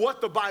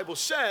what the Bible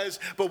says,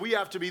 but we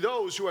have to be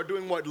those who are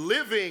doing what?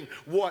 Living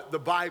what the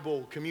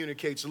Bible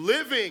communicates,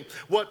 living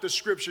what the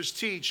scriptures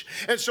teach.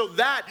 And so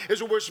that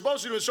is what we're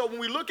supposed to do. And so when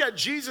we look at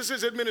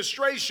Jesus'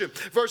 administration,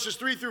 verses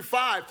 3 through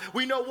 5,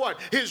 we know what?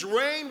 His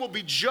reign will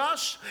be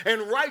just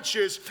and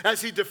righteous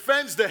as he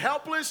defends the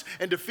helpless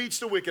and defeats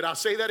the wicked. I'll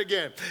say that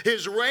again.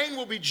 His reign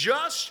will be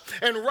just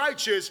and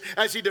righteous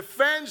as he defends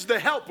the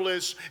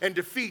helpless and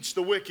defeats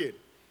the wicked.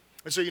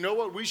 And so you know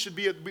what? We should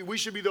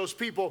be those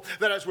people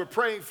that as we're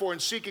praying for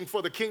and seeking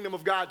for the kingdom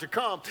of God to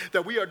come,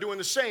 that we are doing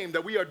the same,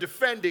 that we are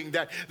defending,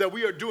 that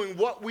we are doing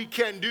what we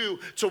can do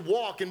to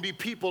walk and be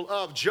people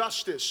of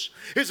justice.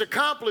 His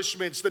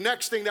accomplishments, the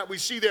next thing that we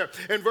see there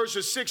in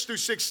verses 6 through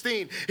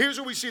 16. Here's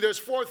what we see. There's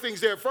 4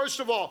 things there. First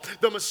of all,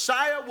 the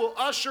Messiah will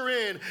usher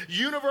in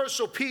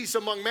universal peace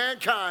among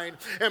mankind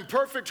and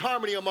perfect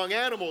harmony among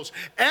animals.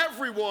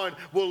 Everyone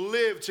will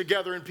live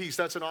together in peace.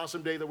 That's an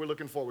awesome day that we're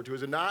looking forward to,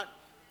 is it not?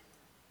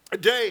 A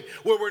day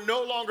where we're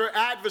no longer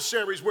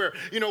adversaries, where,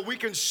 we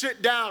can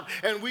sit down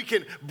and we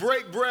can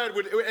break bread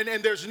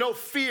and there's no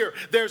fear.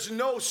 There's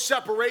no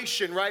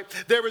separation, right?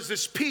 There is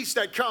this peace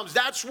that comes.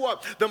 That's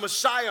what the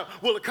Messiah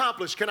will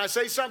accomplish. Can I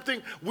say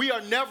something? We are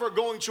never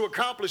going to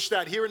accomplish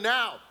that here and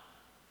now.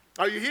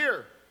 Are you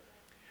here?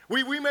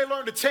 We may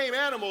learn to tame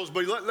animals,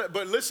 but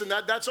listen,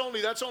 that's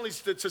only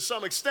to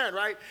some extent,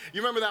 right?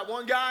 You remember that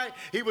one guy?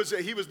 He was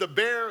the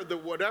bear,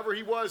 whatever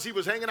he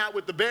was hanging out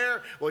with the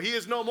bear. Well, he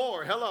is no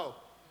more. Hello.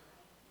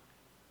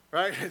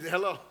 Right?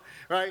 Hello,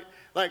 right?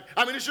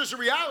 It's just a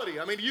reality.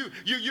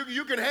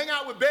 You can hang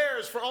out with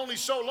bears for only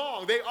so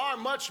long. They are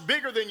much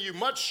bigger than you,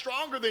 much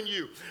stronger than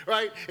you,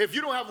 right? If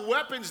you don't have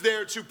weapons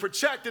there to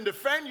protect and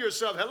defend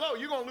yourself, hello,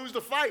 you're going to lose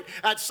the fight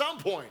at some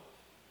point.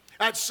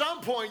 At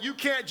some point, you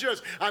can't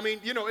just,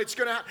 it's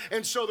going to happen.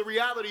 And so the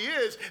reality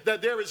is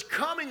that there is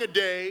coming a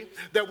day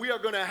that we are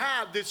going to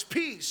have this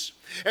peace.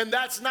 And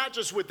that's not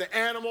just with the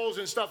animals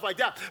and stuff like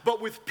that,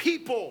 but with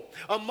people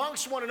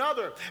amongst one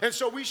another. And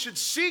so we should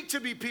seek to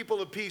be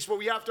people of peace, but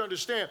we have to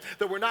understand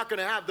that we're not going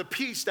to have the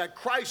peace that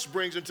Christ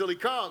brings until he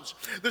comes.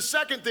 The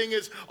second thing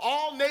is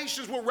all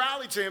nations will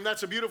rally to him.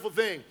 That's a beautiful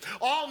thing.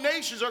 All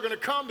nations are going to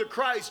come to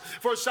Christ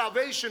for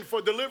salvation,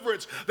 for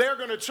deliverance. They're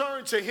going to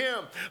turn to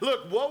him.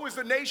 Look, woe is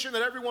the nation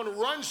that everyone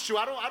runs to.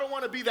 I don't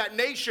want to be that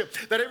nation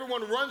that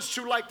everyone runs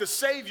to like the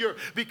Savior,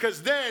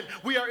 because then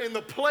we are in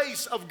the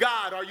place of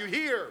God. Are you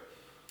here?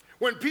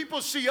 When people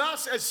see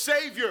us as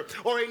Savior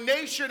or a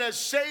nation as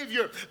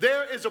Savior,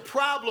 there is a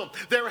problem.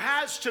 There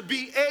has to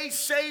be a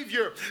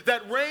Savior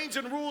that reigns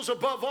and rules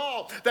above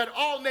all, that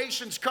all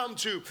nations come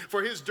to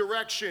for his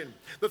direction.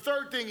 The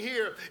third thing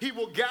here, he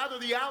will gather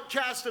the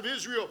outcasts of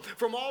Israel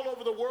from all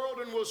over the world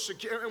and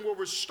will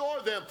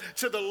restore them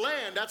to the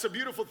land. That's a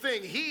beautiful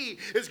thing. He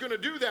is going to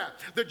do that.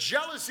 The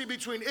jealousy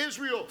between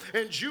Israel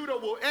and Judah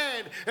will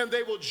end, and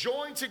they will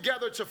join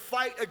together to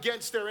fight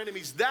against their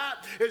enemies.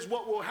 That is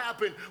what will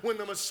happen when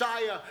the Messiah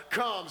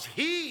comes.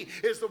 He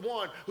is the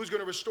one who's going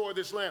to restore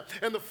this land.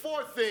 And the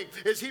fourth thing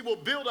is he will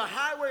build a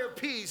highway of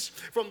peace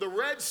from the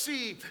Red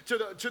Sea to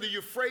the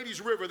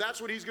Euphrates River.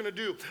 That's what he's going to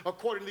do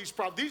according to these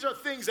prophets. These are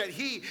things that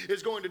he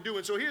is going to do.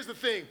 And so here's the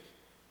thing.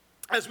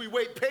 As we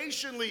wait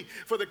patiently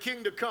for the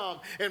king to come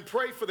and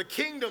pray for the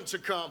kingdom to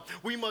come,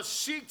 we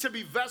must seek to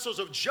be vessels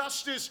of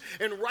justice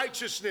and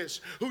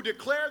righteousness who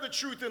declare the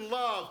truth in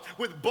love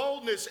with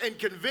boldness and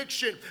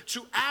conviction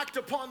to act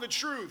upon the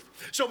truth.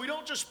 So we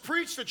don't just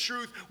preach the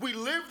truth, we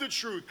live the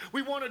truth.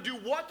 We want to do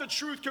what the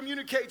truth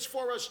communicates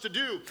for us to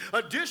do.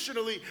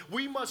 Additionally,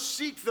 we must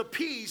seek the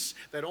peace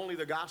that only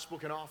the gospel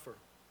can offer.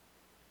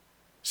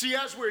 See,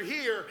 as we're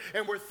here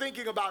and we're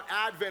thinking about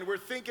Advent, we're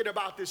thinking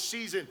about this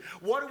season,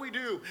 what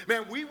do?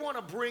 Man, we want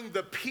to bring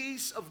the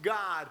peace of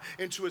God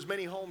into as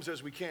many homes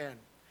as we can,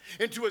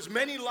 into as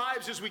many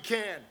lives as we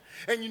can.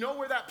 And you know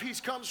where that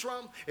peace comes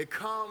from? It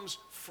comes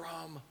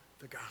from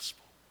the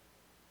gospel.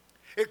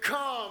 It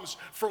comes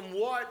from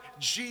what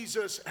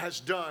Jesus has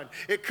done.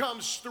 It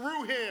comes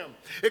through him.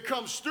 It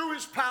comes through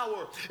his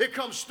power. It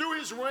comes through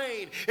his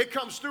reign. It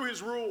comes through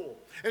his rule.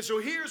 And so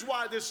here's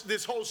why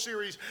this whole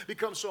series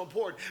becomes so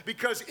important.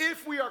 Because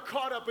if we are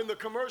caught up in the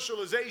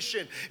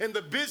commercialization and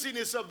the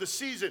busyness of the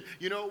season,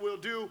 you know what we'll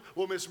do?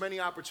 We'll miss many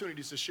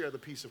opportunities to share the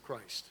peace of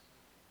Christ.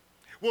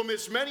 We'll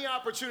miss many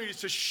opportunities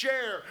to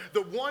share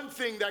the one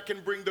thing that can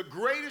bring the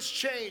greatest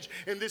change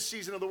in this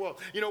season of the world.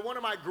 You know, one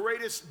of my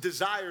greatest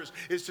desires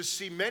is to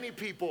see many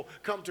people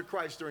come to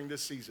Christ during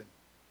this season.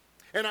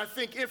 And I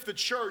think if the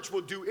church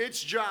will do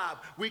its job,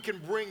 we can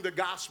bring the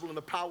gospel and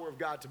the power of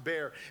God to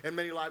bear in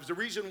many lives. The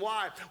reason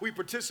why we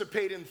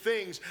participate in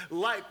things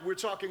like we're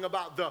talking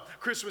about the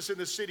Christmas in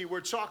the City, we're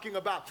talking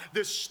about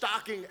this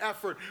stocking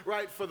effort,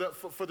 right, for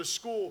the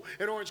school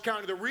in Orange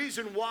County. The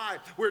reason why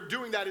we're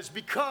doing that is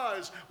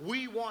because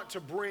we want to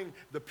bring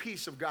the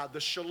peace of God, the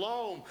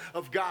shalom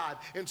of God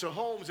into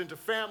homes, into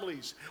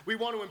families. We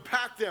want to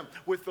impact them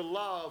with the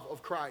love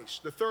of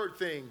Christ. The third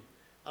thing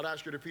I'd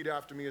ask you to repeat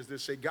after me is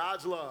this. Say,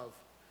 God's love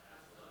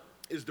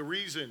is the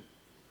reason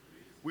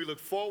we look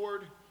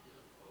forward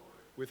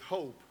with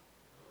hope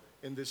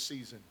in this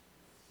season.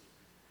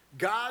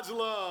 God's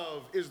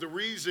love is the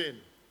reason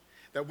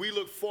that we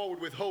look forward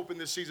with hope in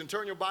this season.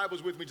 Turn your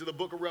Bibles with me to the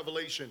book of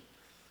Revelation,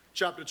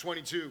 chapter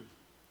 22.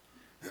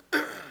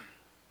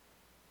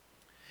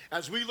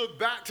 As we look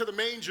back to the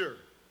manger,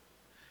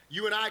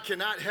 you and I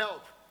cannot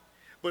help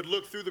but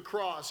look through the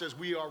cross as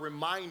we are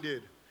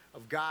reminded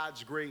of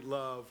God's great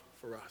love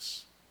for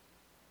us.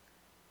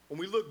 When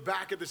we look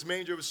back at this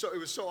manger, it was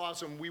so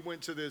awesome. We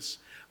went to this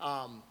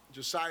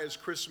Josiah's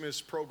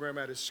Christmas program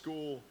at his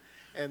school,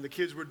 and the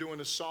kids were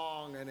doing a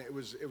song, and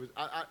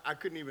I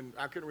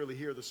couldn't really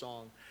hear the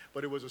song,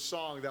 but it was a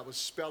song that was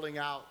spelling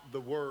out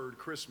the word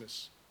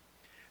Christmas.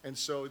 And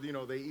so, you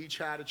know, they each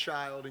had a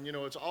child, and you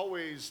know, it's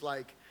always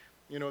like,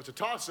 you know, it's a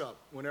toss-up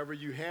whenever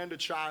you hand a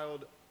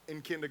child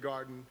in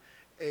kindergarten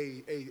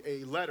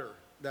a letter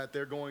that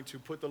they're going to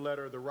put the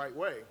letter the right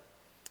way.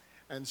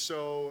 And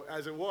so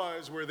as it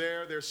was, we're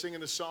there, they're singing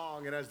the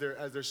song, and as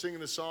they're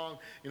singing the song,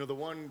 you know, the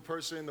one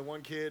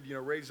kid, you know,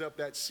 raised up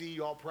that C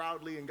all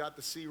proudly and got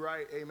the C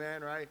right,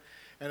 amen, right?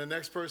 And the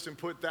next person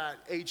put that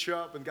H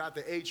up and got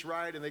the H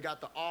right, and they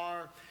got the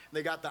R, and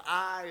they got the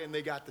I, and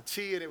they got the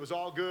T, and it was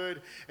all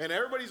good. And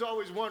everybody's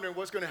always wondering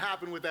what's going to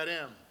happen with that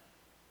M.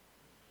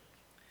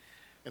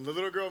 And the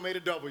little girl made a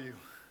W.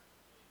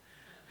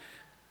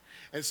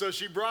 And so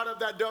she brought up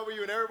that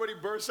W, and everybody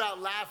burst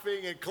out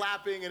laughing and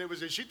clapping,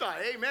 and she thought,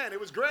 amen, it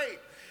was great.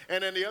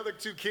 And then the other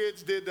two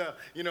kids did the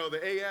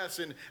AS.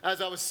 And as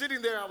I was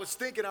sitting there, I was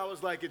thinking, I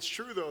was like, it's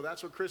true though.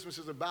 That's what Christmas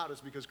is about.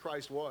 It's because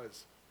Christ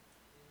was.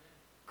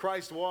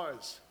 Christ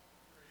was.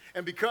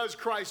 And because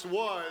Christ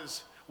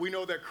was, we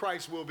know that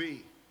Christ will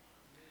be.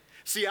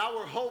 See,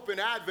 our hope in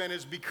Advent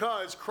is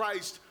because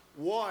Christ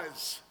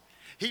was.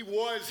 He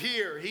was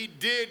here. He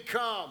did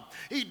come.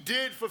 He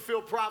did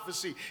fulfill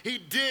prophecy. He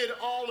did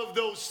all of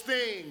those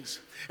things.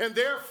 And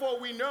therefore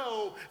we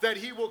know that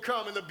he will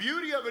come. And the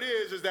beauty of it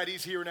is that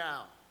he's here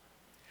now.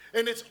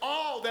 And it's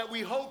all that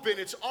we hope in.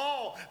 It's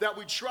all that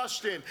we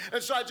trust in.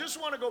 And so I just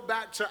want to go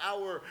back to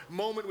our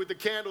moment with the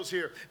candles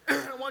here.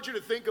 I want you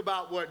to think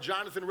about what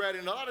Jonathan read.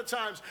 And a lot of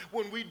times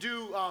when we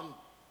do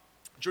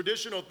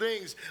traditional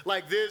things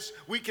like this,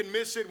 we can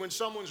miss it when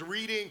someone's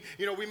reading.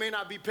 You know, we may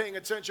not be paying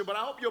attention, but I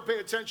hope you'll pay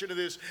attention to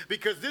this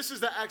because this is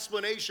the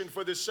explanation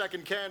for this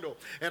second candle.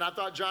 And I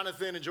thought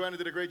Jonathan and Joanna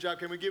did a great job.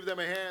 Can we give them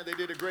a hand? They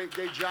did a great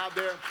job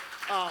there.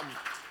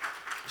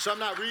 So I'm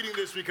not reading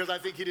this because I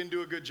think he didn't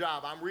do a good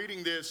job. I'm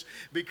reading this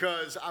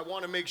because I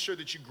want to make sure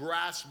that you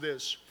grasp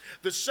this.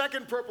 The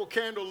second purple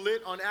candle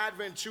lit on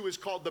Advent 2 is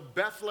called the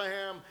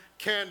Bethlehem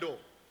candle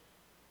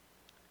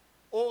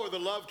or the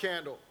love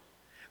candle.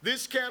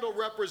 This candle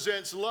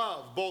represents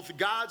love, both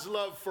God's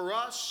love for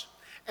us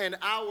and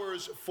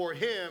ours for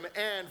him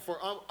and for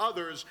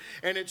others.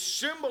 And it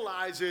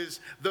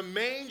symbolizes the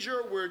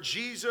manger where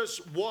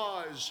Jesus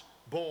was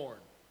born.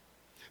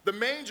 The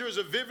manger is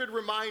a vivid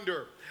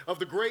reminder of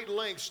the great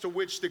lengths to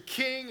which the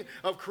King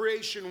of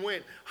creation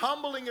went,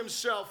 humbling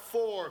himself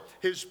for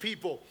his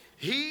people.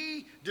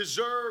 He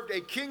deserved a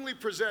kingly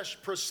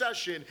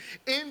procession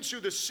into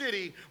the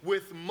city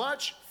with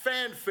much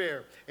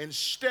fanfare.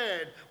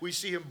 Instead, we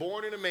see him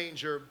born in a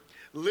manger,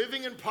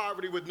 living in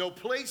poverty with no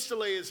place to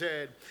lay his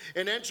head,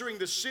 and entering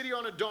the city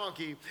on a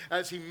donkey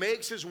as he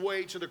makes his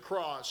way to the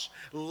cross.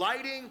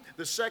 Lighting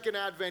the second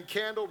Advent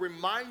candle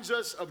reminds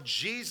us of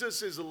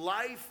Jesus'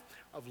 life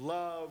of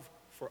love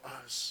for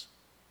us.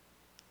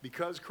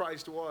 Because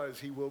Christ was,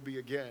 he will be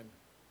again.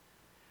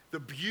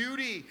 The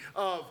beauty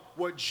of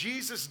what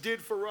Jesus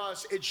did for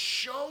us, it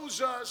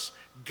shows us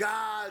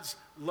God's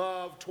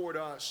love toward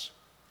us.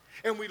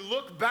 And we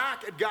look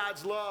back at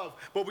God's love,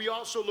 but we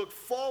also look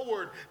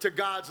forward to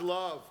God's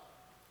love.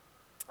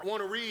 I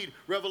want to read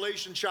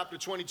Revelation chapter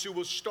 22.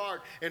 We'll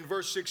start in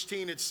verse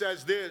 16. It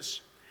says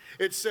this.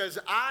 It says,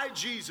 I,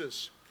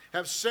 Jesus,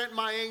 have sent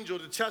my angel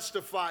to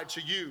testify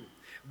to you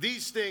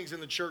these things in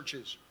the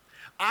churches.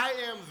 I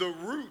am the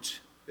root,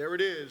 there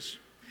it is,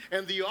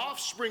 and the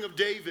offspring of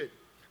David,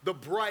 the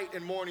bright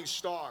and morning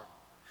star.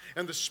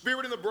 And the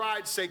Spirit and the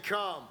bride say,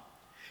 come.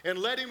 And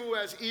let him who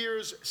has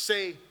ears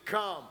say,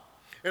 come.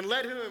 And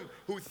let him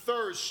who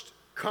thirsts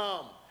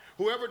come.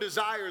 Whoever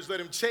desires, let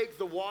him take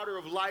the water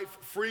of life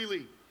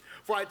freely.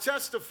 For I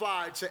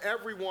testify to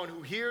everyone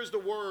who hears the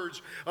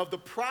words of the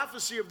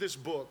prophecy of this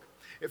book.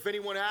 If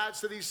anyone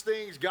adds to these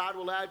things, God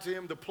will add to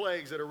him the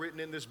plagues that are written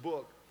in this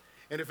book.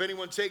 And if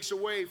anyone takes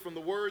away from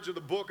the words of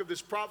the book of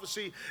this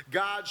prophecy,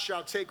 God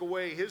shall take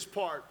away his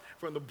part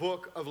from the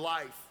book of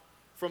life,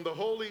 from the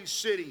holy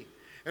city,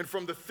 and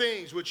from the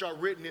things which are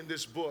written in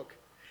this book.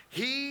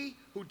 He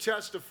who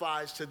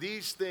testifies to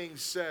these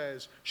things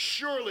says,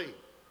 surely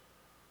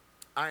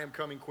I am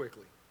coming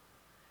quickly.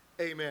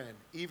 Amen.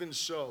 Even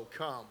so,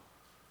 come,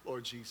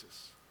 Lord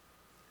Jesus.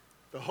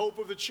 The hope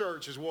of the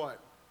church is what?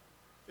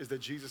 Is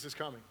that Jesus is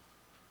coming.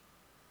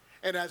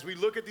 And as we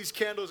look at these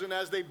candles and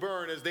as they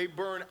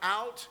burn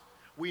out,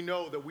 we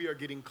know that we are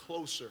getting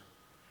closer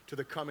to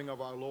the coming of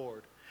our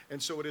Lord.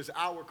 And so it is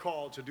our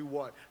call to do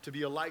what? To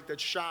be a light that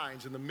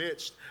shines in the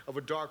midst of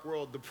a dark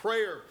world. The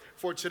prayer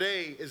for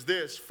today is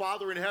this: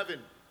 Father in heaven,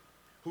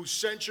 who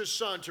sent your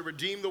Son to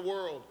redeem the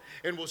world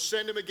and will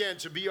send him again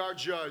to be our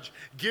judge,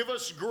 give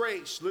us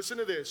grace. Listen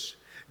to this.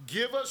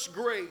 Give us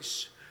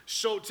grace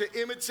so to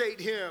imitate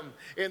him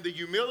in the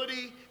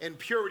humility and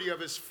purity of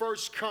his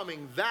first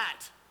coming,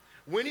 that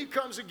when he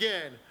comes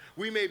again,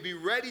 we may be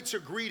ready to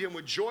greet him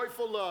with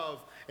joyful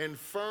love and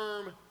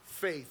firm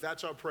faith.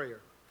 That's our prayer,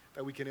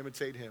 that we can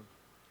imitate him,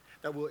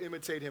 that we'll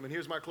imitate him. And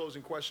here's my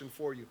closing question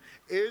for you.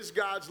 Is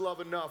God's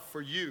love enough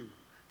for you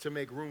to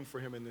make room for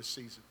him in this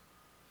season?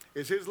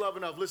 Is his love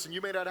enough? Listen,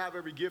 you may not have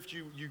every gift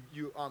you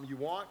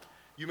want.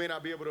 You may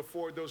not be able to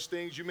afford those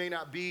things. You may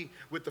not be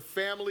with the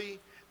family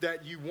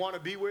that you want to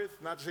be with.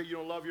 Not to say you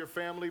don't love your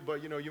family,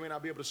 but you may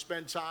not be able to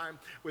spend time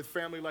with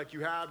family like you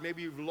have.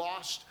 Maybe you've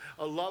lost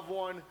a loved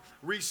one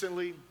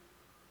recently.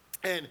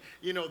 And,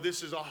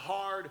 this is a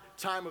hard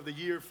time of the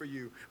year for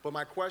you. But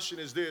my question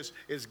is this: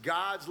 is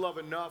God's love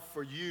enough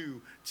for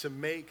you to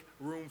make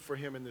room for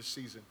him in this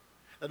season?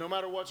 That no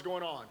matter what's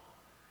going on,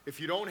 if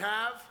you don't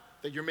have,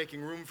 that you're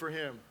making room for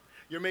him.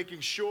 You're making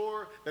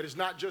sure that it's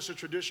not just a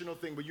traditional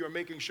thing, but you are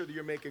making sure that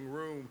you're making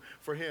room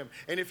for him.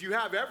 And if you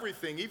have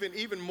everything,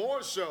 even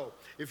more so,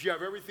 if you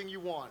have everything you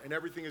want and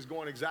everything is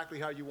going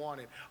exactly how you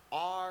want it,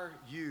 are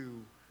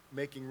you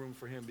making room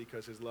for him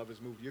because his love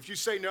has moved you? If you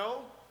say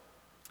no,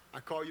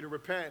 I call you to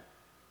repent.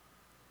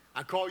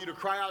 I call you to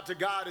cry out to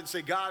God and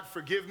say, God,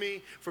 forgive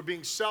me for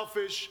being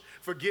selfish.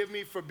 Forgive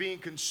me for being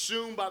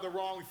consumed by the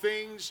wrong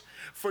things.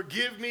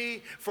 Forgive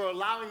me for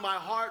allowing my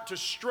heart to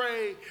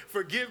stray.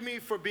 Forgive me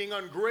for being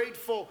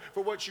ungrateful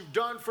for what you've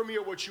done for me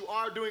or what you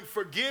are doing.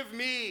 Forgive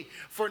me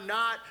for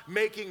not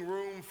making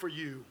room for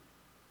you.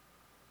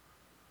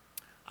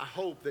 I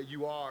hope that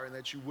you are and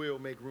that you will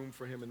make room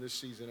for him in this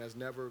season as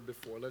never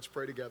before. Let's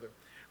pray together.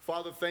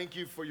 Father, thank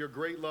you for your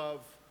great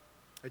love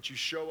that you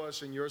show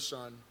us in your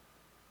Son.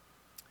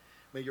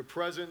 May your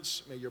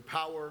presence, may your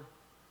power,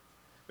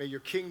 may your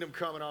kingdom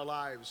come in our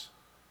lives.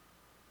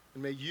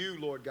 And may you,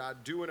 Lord God,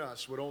 do in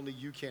us what only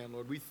you can,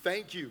 Lord. We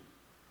thank you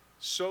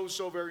so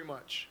very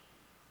much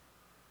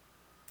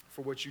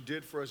for what you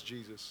did for us,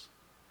 Jesus,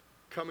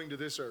 coming to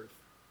this earth,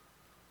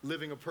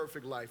 living a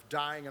perfect life,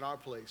 dying in our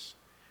place,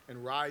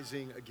 and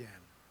rising again.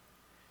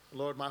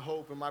 Lord, my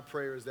hope and my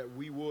prayer is that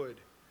we would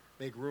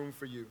make room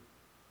for you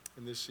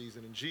in this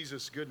season. In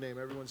Jesus' good name,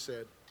 everyone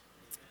said,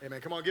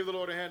 amen. Come on, give the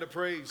Lord a hand of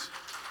praise.